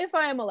vein. If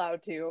I am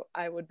allowed to,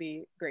 I would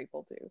be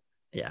grateful to.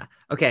 Yeah.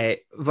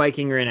 Okay.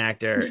 Viking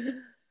reenactor.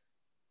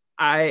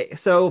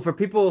 So for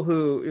people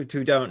who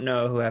don't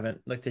know, who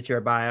haven't looked at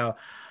your bio,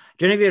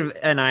 Genevieve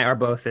and I are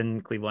both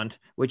in Cleveland,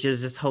 which is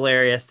just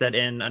hilarious that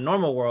in a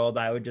normal world,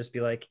 I would just be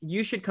like,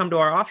 you should come to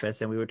our office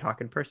and we would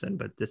talk in person,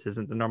 but this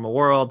isn't the normal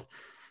world.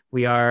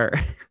 We are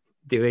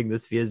doing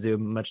this via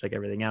Zoom, much like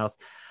everything else.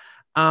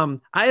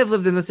 I have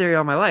lived in this area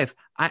all my life.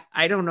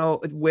 I don't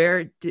know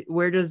where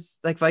does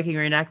Viking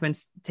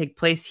reenactments take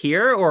place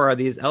here, or are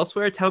these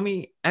elsewhere? Tell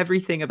me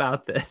everything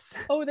about this.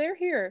 Oh, they're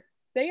here.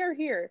 They are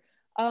here.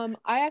 I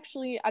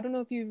don't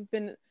know if you've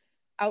been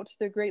out to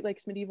the Great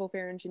Lakes Medieval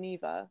Fair in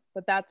Geneva,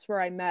 but that's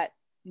where I met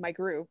my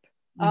group.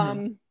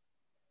 And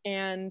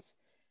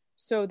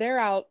so they're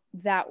out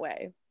that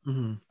way.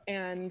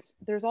 And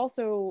there's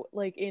also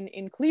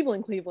in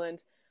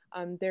Cleveland,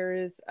 there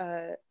is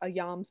a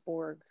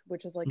Jomsborg,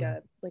 which is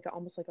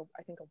almost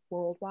I think a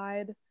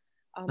worldwide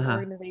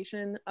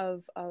organization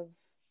of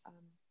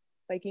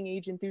Viking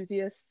Age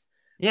enthusiasts.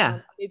 Yeah.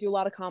 They do a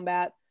lot of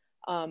combat.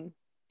 And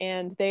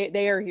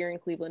they are here in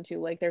Cleveland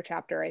too. Their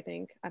chapter, I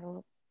think, I don't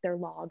know, their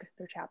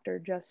chapter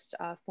just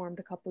formed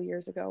a couple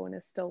years ago and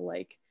is still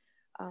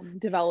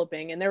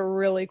developing, and they're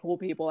really cool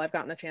people. I've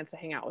gotten a chance to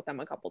hang out with them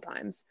a couple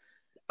times.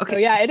 Okay. So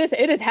yeah, it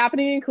is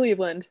happening in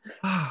Cleveland.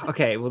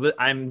 Okay, well,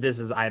 this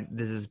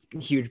is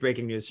huge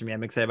breaking news for me.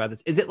 I'm excited about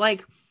this. Is it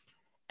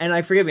and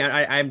I forgive me,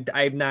 I'm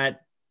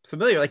not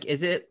familiar.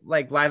 Is it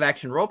live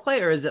action role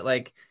play, or is it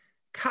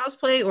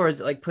cosplay, or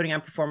is it putting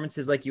on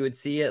performances like you would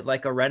see at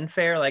a Ren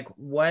fair?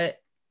 What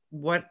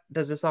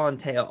does this all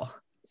entail?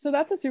 So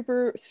that's a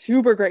super,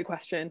 super great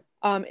question.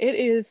 It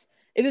is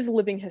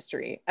living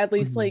history, at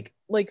least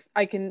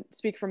I can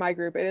speak for my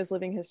group. It is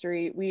living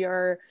history. We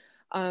are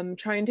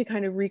trying to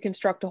kind of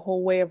reconstruct a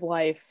whole way of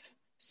life.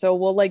 So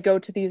we'll go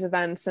to these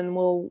events and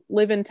we'll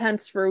live in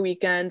tents for a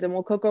weekend and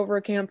we'll cook over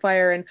a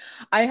campfire. And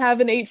I have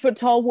an 8-foot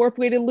tall warp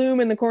weighted loom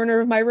in the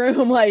corner of my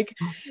room,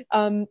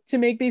 to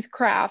make these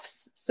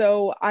crafts.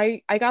 So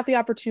I got the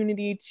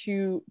opportunity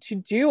to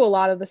do a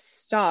lot of the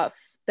stuff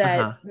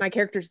that my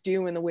characters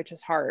do in The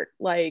Witch's Heart,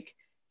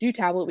 do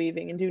tablet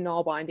weaving and do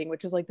null binding,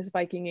 which is like this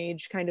Viking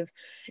age kind of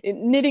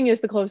knitting is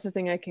the closest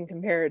thing I can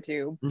compare it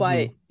to.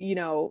 But you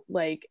know,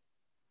 like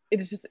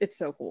it's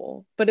so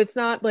cool. But it's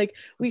not like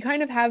we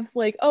kind of have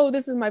like, oh,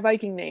 this is my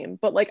Viking name,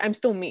 but like I'm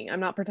still me. I'm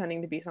not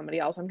pretending to be somebody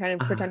else. I'm kind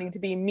of pretending to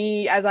be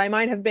me as I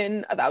might have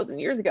been 1,000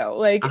 years ago,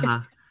 like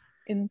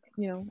in,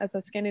 you know, as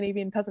a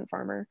Scandinavian peasant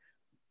farmer.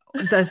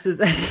 This is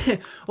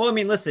well, I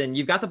mean, listen,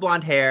 you've got the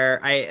blonde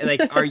hair. I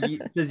like, are you,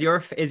 is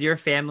your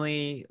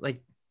family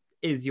like,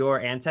 is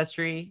your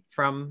ancestry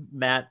from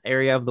that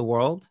area of the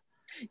world?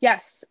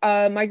 Yes.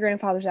 My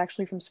grandfather's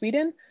actually from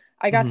Sweden.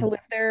 I got to live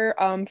there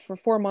for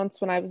 4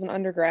 months when I was an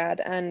undergrad.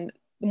 And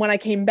when I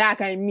came back,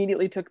 I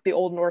immediately took the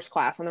Old Norse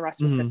class and the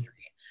rest was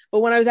history.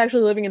 But when I was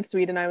actually living in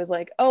Sweden, I was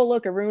like, oh,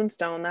 look, a rune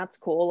stone. That's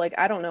cool. Like,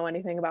 I don't know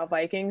anything about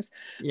Vikings.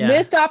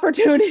 Missed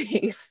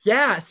opportunities.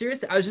 Yeah,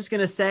 seriously. I was just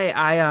going to say,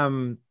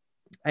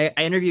 I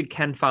interviewed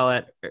Ken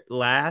Follett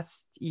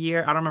last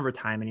year. I don't remember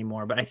time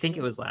anymore, but I think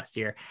it was last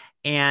year.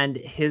 And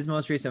his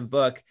most recent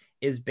book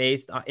is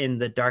based in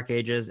the Dark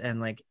Ages. And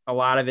like a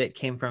lot of it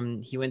came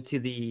from, he went to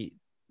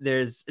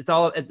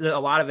a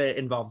lot of it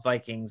involved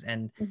Vikings.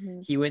 And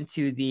he went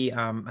to the,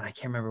 I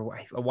can't remember,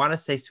 I want to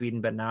say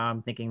Sweden, but now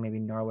I'm thinking maybe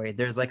Norway.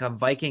 There's like a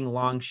Viking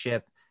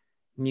longship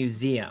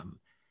museum.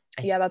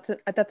 Yeah,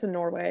 that's in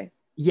Norway.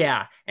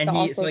 Yeah. And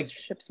he's like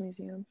ships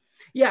museum.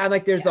 Yeah. And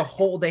like, there's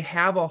they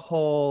have a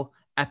whole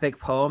epic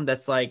poem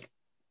that's like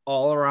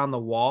all around the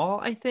wall,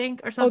 I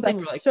think, or something. Oh,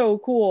 that's like, so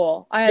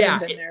cool. I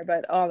haven't been there,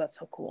 but oh, that's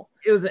so cool.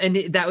 It was, and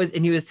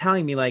he was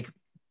telling me like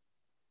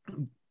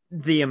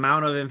the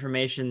amount of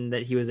information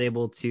that he was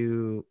able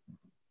to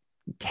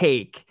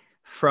take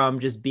from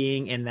just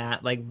being in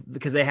that, like,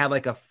 because they have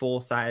like a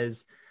full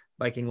size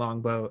Viking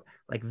longboat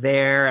like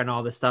there and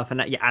all this stuff.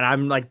 And yeah, and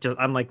I'm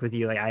like with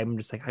you, like, I'm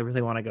just like, I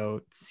really want to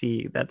go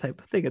see that type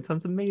of thing. It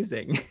sounds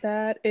amazing.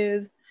 That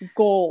is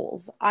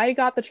goals. I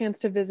got the chance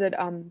to visit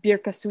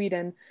Birka,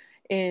 Sweden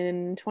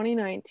in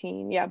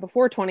 2019. Yeah,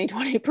 before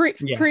 2020,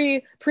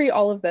 pre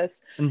all of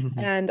this.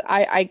 And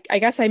I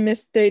guess I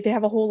missed, they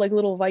have a whole like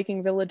little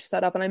Viking village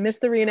set up, and I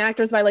missed the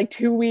reenactors by like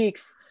 2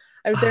 weeks.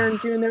 I was there in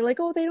June. They're like,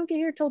 oh, they don't get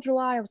here till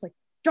July. I was like,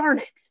 darn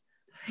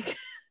it.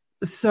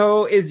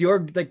 So does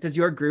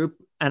your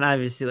group, and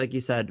obviously, like you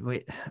said,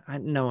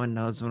 no one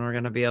knows when we're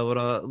going to be able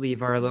to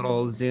leave our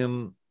little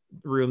Zoom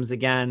rooms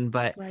again,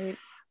 but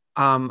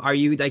are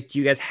you like, do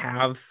you guys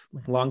have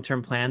like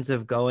long-term plans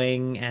of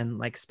going and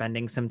like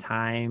spending some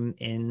time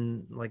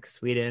in like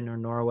Sweden or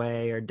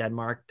Norway or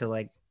Denmark to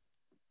like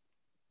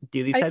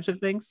do these types of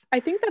things? I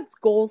think that's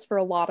goals for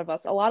a lot of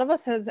us. A lot of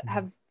us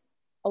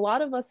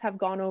have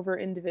gone over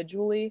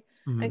individually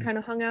and kind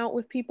of hung out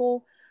with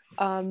people.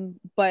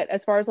 But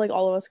as far as like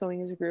all of us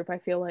going as a group, I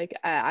feel like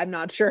I'm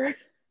not sure.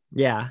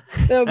 Yeah.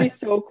 That would be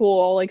so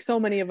cool. Like so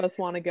many of us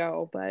want to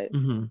go, but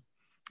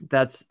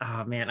that's,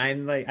 oh man,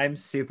 I'm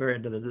super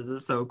into this. This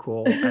is so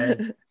cool.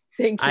 Thank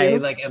you. I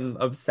like am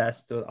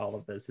obsessed with all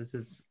of this. This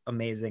is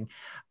amazing.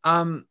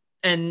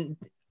 And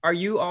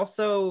you're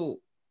also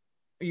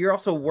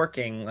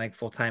working like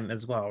full-time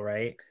as well,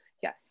 right?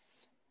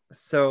 Yes.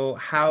 So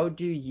how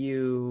do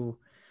you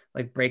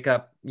like break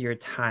up your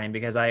time?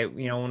 Because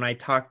when I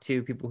talk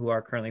to people who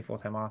are currently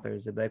full-time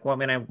authors, they're like, well,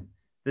 I mean,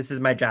 this is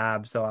my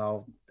job,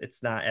 so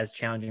it's not as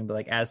challenging, but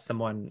like as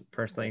someone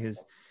personally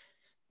who's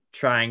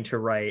trying to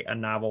write a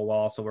novel while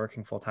also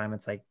working full-time,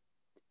 it's like,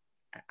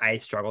 I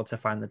struggle to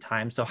find the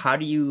time. So how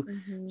do you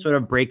sort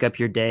of break up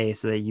your day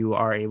so that you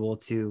are able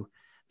to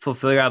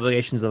fulfill your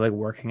obligations of like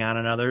working on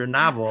another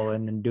novel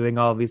and doing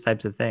all of these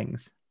types of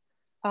things?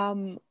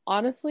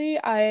 Honestly,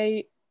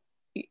 I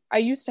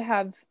used to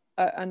have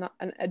an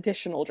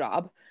additional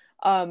job,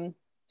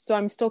 so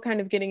I'm still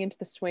kind of getting into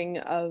the swing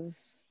of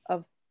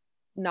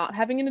not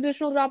having an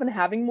additional job and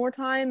having more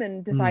time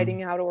and deciding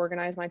how to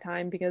organize my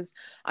time, because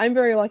I'm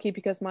very lucky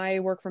because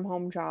my work from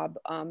home job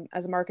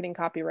as a marketing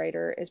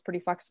copywriter is pretty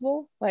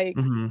flexible. Like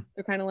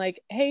they're kind of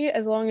like, hey,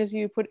 as long as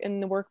you put in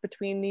the work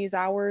between these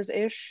hours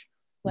ish,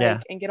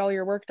 like and get all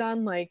your work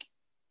done, like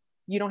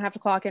you don't have to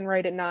clock in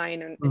right at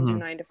 9 and do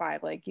 9 to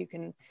 5. Like you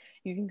can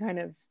kind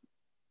of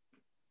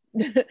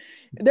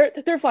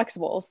they're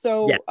flexible.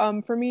 So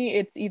for me,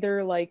 it's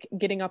either like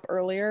getting up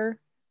earlier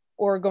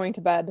or going to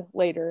bed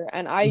later.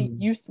 And I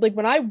used to, like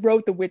when I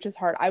wrote The Witch's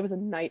Heart, I was a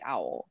night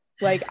owl.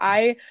 Like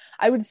I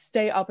would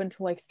stay up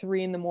until like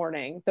 3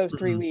 a.m. those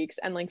 3 weeks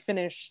and like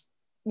finish,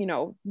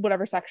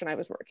 whatever section I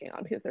was working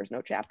on, because there's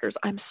no chapters.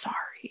 I'm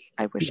sorry.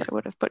 I wish I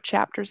would have put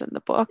chapters in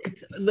the book.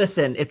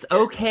 Listen, it's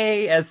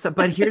okay.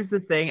 But here's the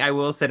thing, I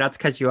will say, not to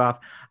cut you off,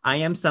 I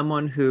am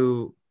someone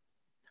who,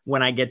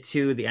 when I get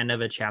to the end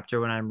of a chapter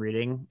when I'm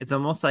reading, it's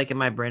almost like in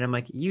my brain, I'm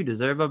like, you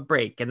deserve a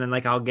break. And then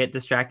like, I'll get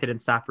distracted and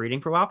stop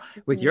reading for a while.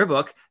 With your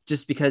book,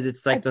 just because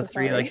it's like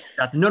three, no.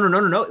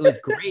 It was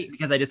great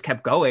because I just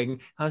kept going.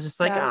 I was just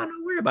like, oh,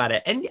 don't worry about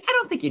it. And I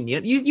don't think you need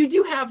it. You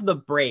do have the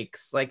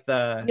breaks, like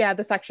the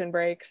section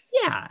breaks.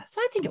 Yeah.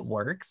 So I think it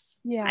works.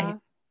 Yeah.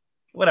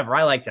 Whatever.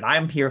 I liked it.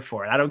 I'm here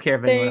for it. I don't care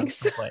if anyone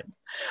else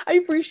complains. I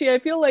appreciate it.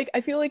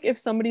 I feel like if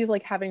somebody's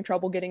like having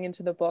trouble getting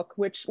into the book,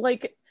 which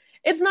like,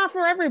 it's not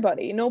for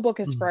everybody. No book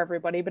is for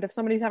everybody. But if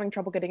somebody's having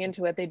trouble getting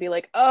into it, they'd be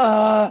like,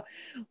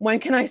 when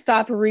can I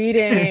stop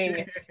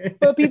reading?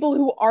 But people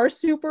who are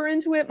super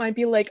into it might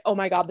be like, oh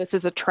my God, this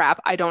is a trap.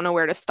 I don't know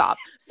where to stop.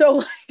 So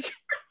like,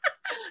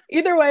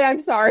 either way, I'm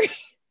sorry.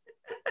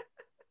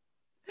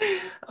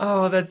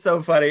 Oh, that's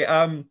so funny.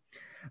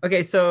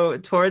 Okay, so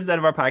towards the end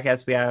of our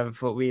podcast, we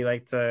have what we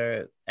like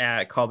to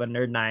call the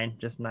Nerd 9,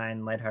 just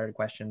 9 lighthearted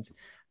questions.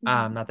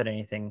 Not that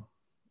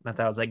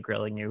I was like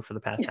grilling you for the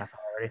past half hour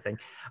or anything.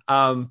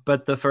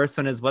 But the first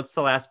one is, what's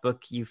the last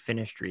book you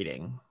finished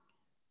reading?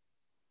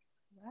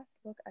 The last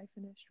book I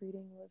finished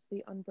reading was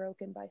The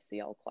Unbroken by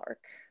C.L.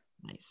 Clark.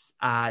 Nice.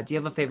 Do you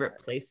have a favorite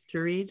place to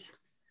read?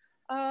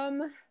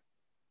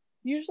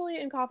 Usually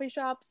in coffee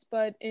shops,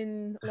 but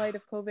in light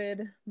of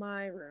COVID,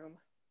 my room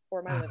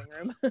or my living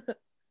room. I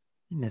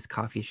miss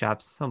coffee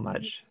shops so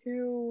much. Me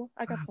too.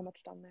 I got so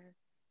much done there.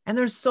 And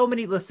there's so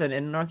many. Listen,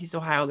 in Northeast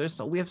Ohio,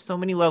 we have so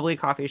many lovely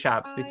coffee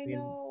shops. I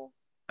know.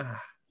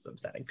 So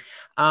upsetting.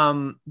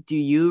 Do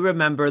you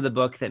remember the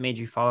book that made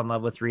you fall in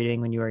love with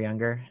reading when you were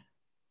younger?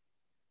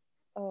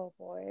 Oh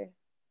boy.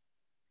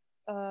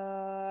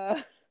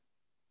 I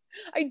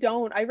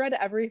don't. I read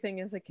everything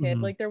as a kid.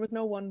 Like there was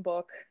no one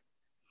book.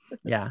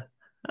 Yeah,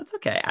 that's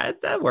okay.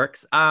 That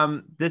works.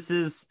 This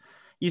is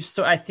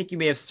I think you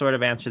may have sort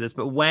of answered this,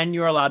 but when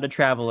you're allowed to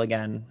travel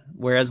again,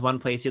 where is one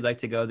place you'd like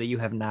to go that you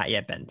have not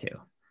yet been to?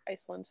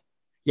 Iceland.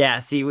 Yeah,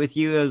 see, with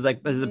you, it was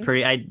like, this is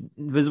I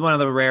was one of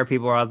the rare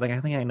people where I was like, I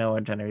think I know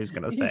what Genevieve's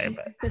going to say.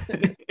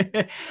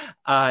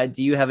 But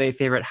do you have a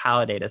favorite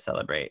holiday to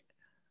celebrate?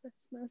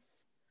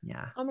 Christmas.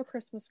 Yeah. I'm a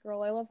Christmas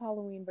girl. I love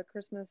Halloween, but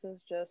Christmas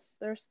is just,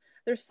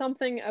 there's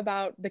something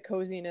about the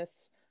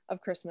coziness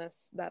of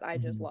Christmas that I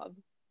just love.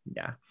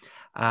 Yeah.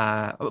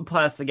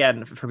 Plus,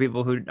 again, for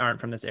people who aren't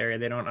from this area,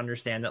 they don't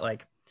understand that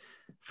like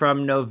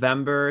from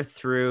November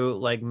through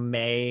like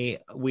May,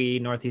 we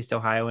Northeast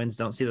Ohioans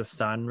don't see the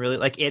sun really.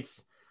 Like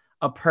it's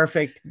a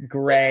perfect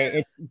gray.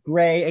 It's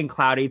gray and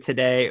cloudy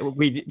today.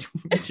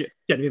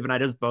 Genevieve and I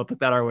just both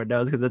looked out our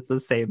windows because it's the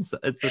same.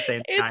 It's the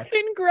same. It's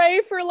been gray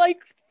for like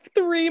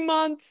 3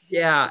 months.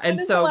 Yeah, and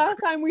so the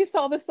last time we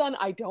saw the sun,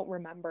 I don't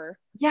remember.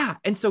 Yeah,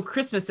 and so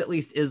Christmas at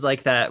least is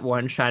like that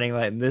one shining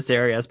light in this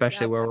area,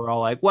 especially where we're all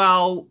like,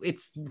 well,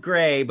 it's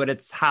gray, but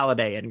it's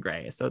holiday and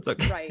gray, so it's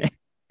okay. Right.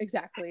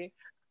 Exactly.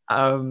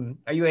 Are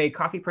you a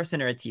coffee person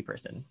or a tea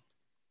person?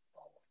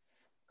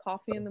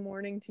 Coffee in the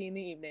morning, tea in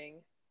the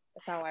evening.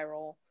 That's how I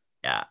roll.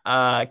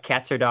 Yeah.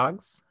 Cats or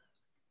dogs?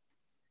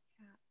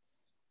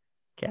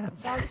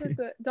 Cats. Dogs are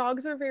good.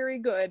 Dogs are very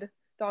good.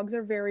 Dogs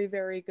are very,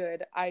 very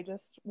good. I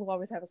just will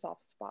always have a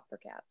soft spot for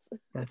cats.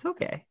 That's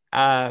okay.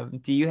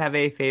 Do you have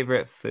a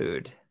favorite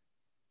food?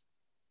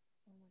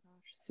 Oh my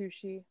gosh,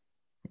 sushi.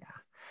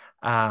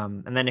 Yeah.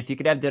 And then if you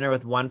could have dinner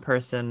with one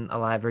person,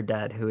 alive or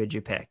dead, who would you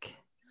pick?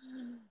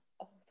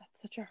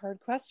 Such a hard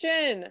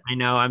question. I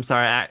know. I'm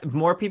sorry.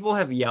 More people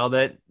have yelled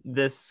at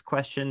this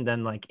question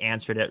than like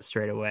answered it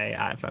straight away,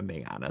 if I'm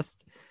being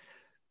honest.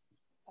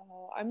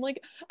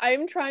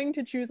 I'm trying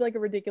to choose like a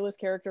ridiculous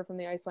character from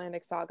the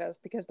Icelandic sagas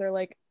because they're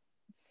like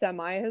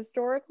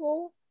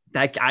semi-historical.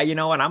 You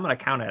know what? I'm gonna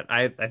count it.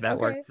 That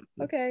works.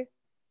 Okay.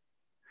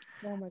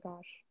 Oh my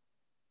gosh.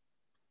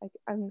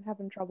 I'm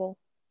having trouble.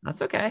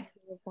 That's okay.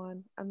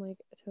 I'm like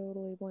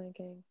totally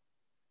blanking.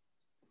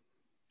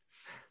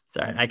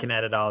 Sorry, I can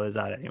edit all this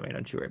out anyway.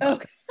 Don't you worry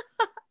about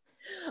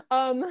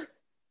it.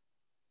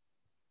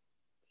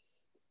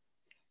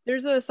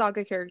 There's a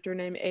saga character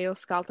named Eil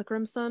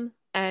Skallagrimsson,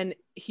 and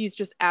he's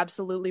just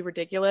absolutely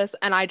ridiculous.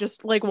 And I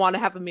just like want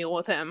to have a meal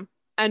with him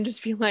and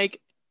just be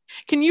like,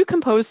 "Can you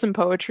compose some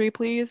poetry,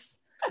 please?"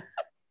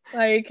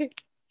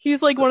 Like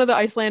he's like one of the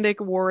Icelandic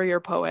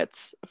warrior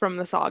poets from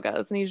the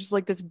sagas, and he's just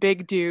like this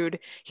big dude.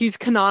 He's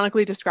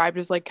canonically described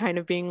as like kind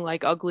of being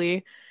like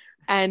ugly,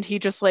 and he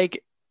just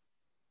like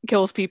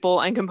kills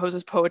people and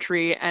composes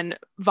poetry and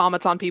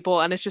vomits on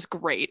people, and it's just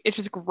great. It's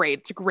just great.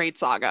 It's a great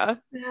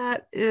saga.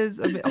 That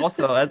is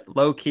also a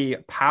low-key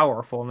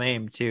powerful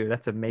name too.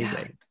 That's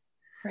amazing.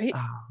 Yeah. Right?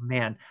 Oh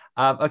man.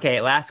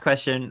 Okay, last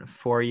question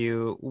for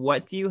you.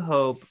 What do you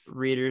hope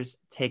readers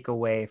take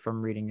away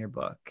from reading your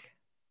book?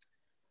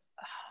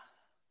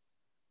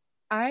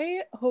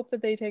 I hope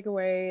that they take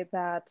away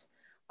that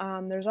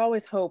there's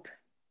always hope,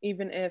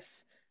 even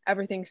if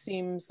everything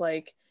seems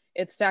like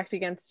it's stacked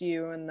against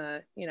you and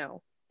the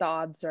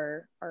odds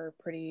are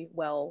pretty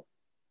well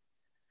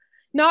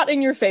not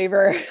in your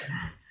favor.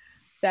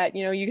 That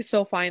you can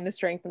still find the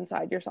strength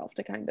inside yourself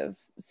to kind of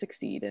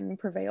succeed and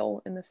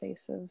prevail in the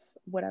face of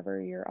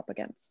whatever you're up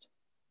against.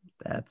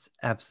 That's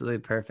absolutely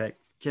perfect.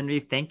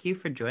 Genevieve, thank you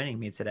for joining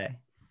me today.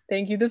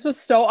 Thank you. This was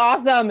so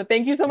awesome.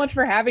 Thank you so much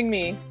for having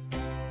me.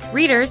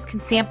 Readers can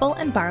sample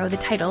and borrow the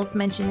titles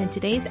mentioned in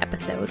today's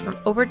episode from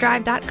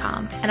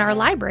Overdrive.com, and our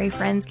library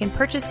friends can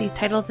purchase these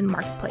titles in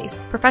Marketplace.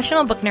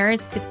 Professional Book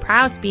Nerds is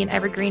proud to be an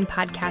Evergreen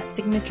Podcast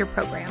signature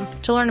program.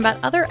 To learn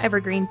about other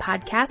Evergreen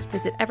podcasts,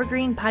 visit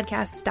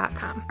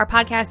evergreenpodcasts.com. Our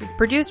podcast is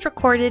produced,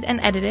 recorded,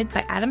 and edited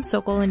by Adam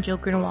Sokol and Jill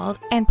Grunewald,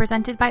 and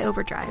presented by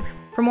Overdrive.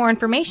 For more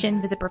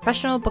information, visit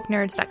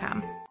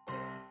professionalbooknerds.com.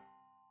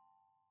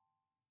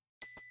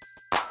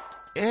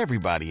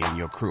 Everybody in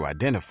your crew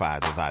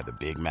identifies as either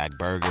Big Mac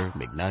Burger,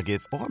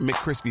 McNuggets, or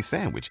McCrispy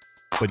Sandwich.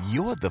 But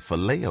you're the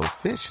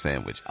Filet-O-Fish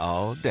Sandwich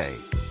all day.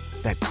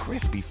 That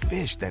crispy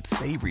fish, that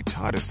savory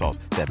tartar sauce,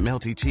 that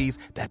melty cheese,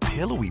 that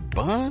pillowy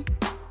bun.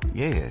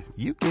 Yeah,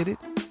 you get it.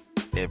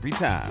 Every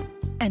time.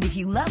 And if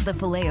you love the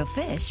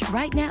Filet-O-Fish,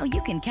 right now you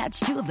can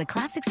catch 2 of the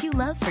classics you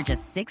love for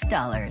just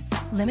 $6.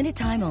 Limited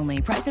time only.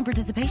 Price and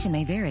participation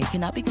may vary.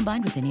 Cannot be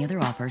combined with any other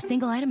offer.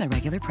 Single item at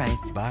regular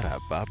price.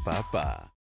 Ba-da-ba-ba-ba.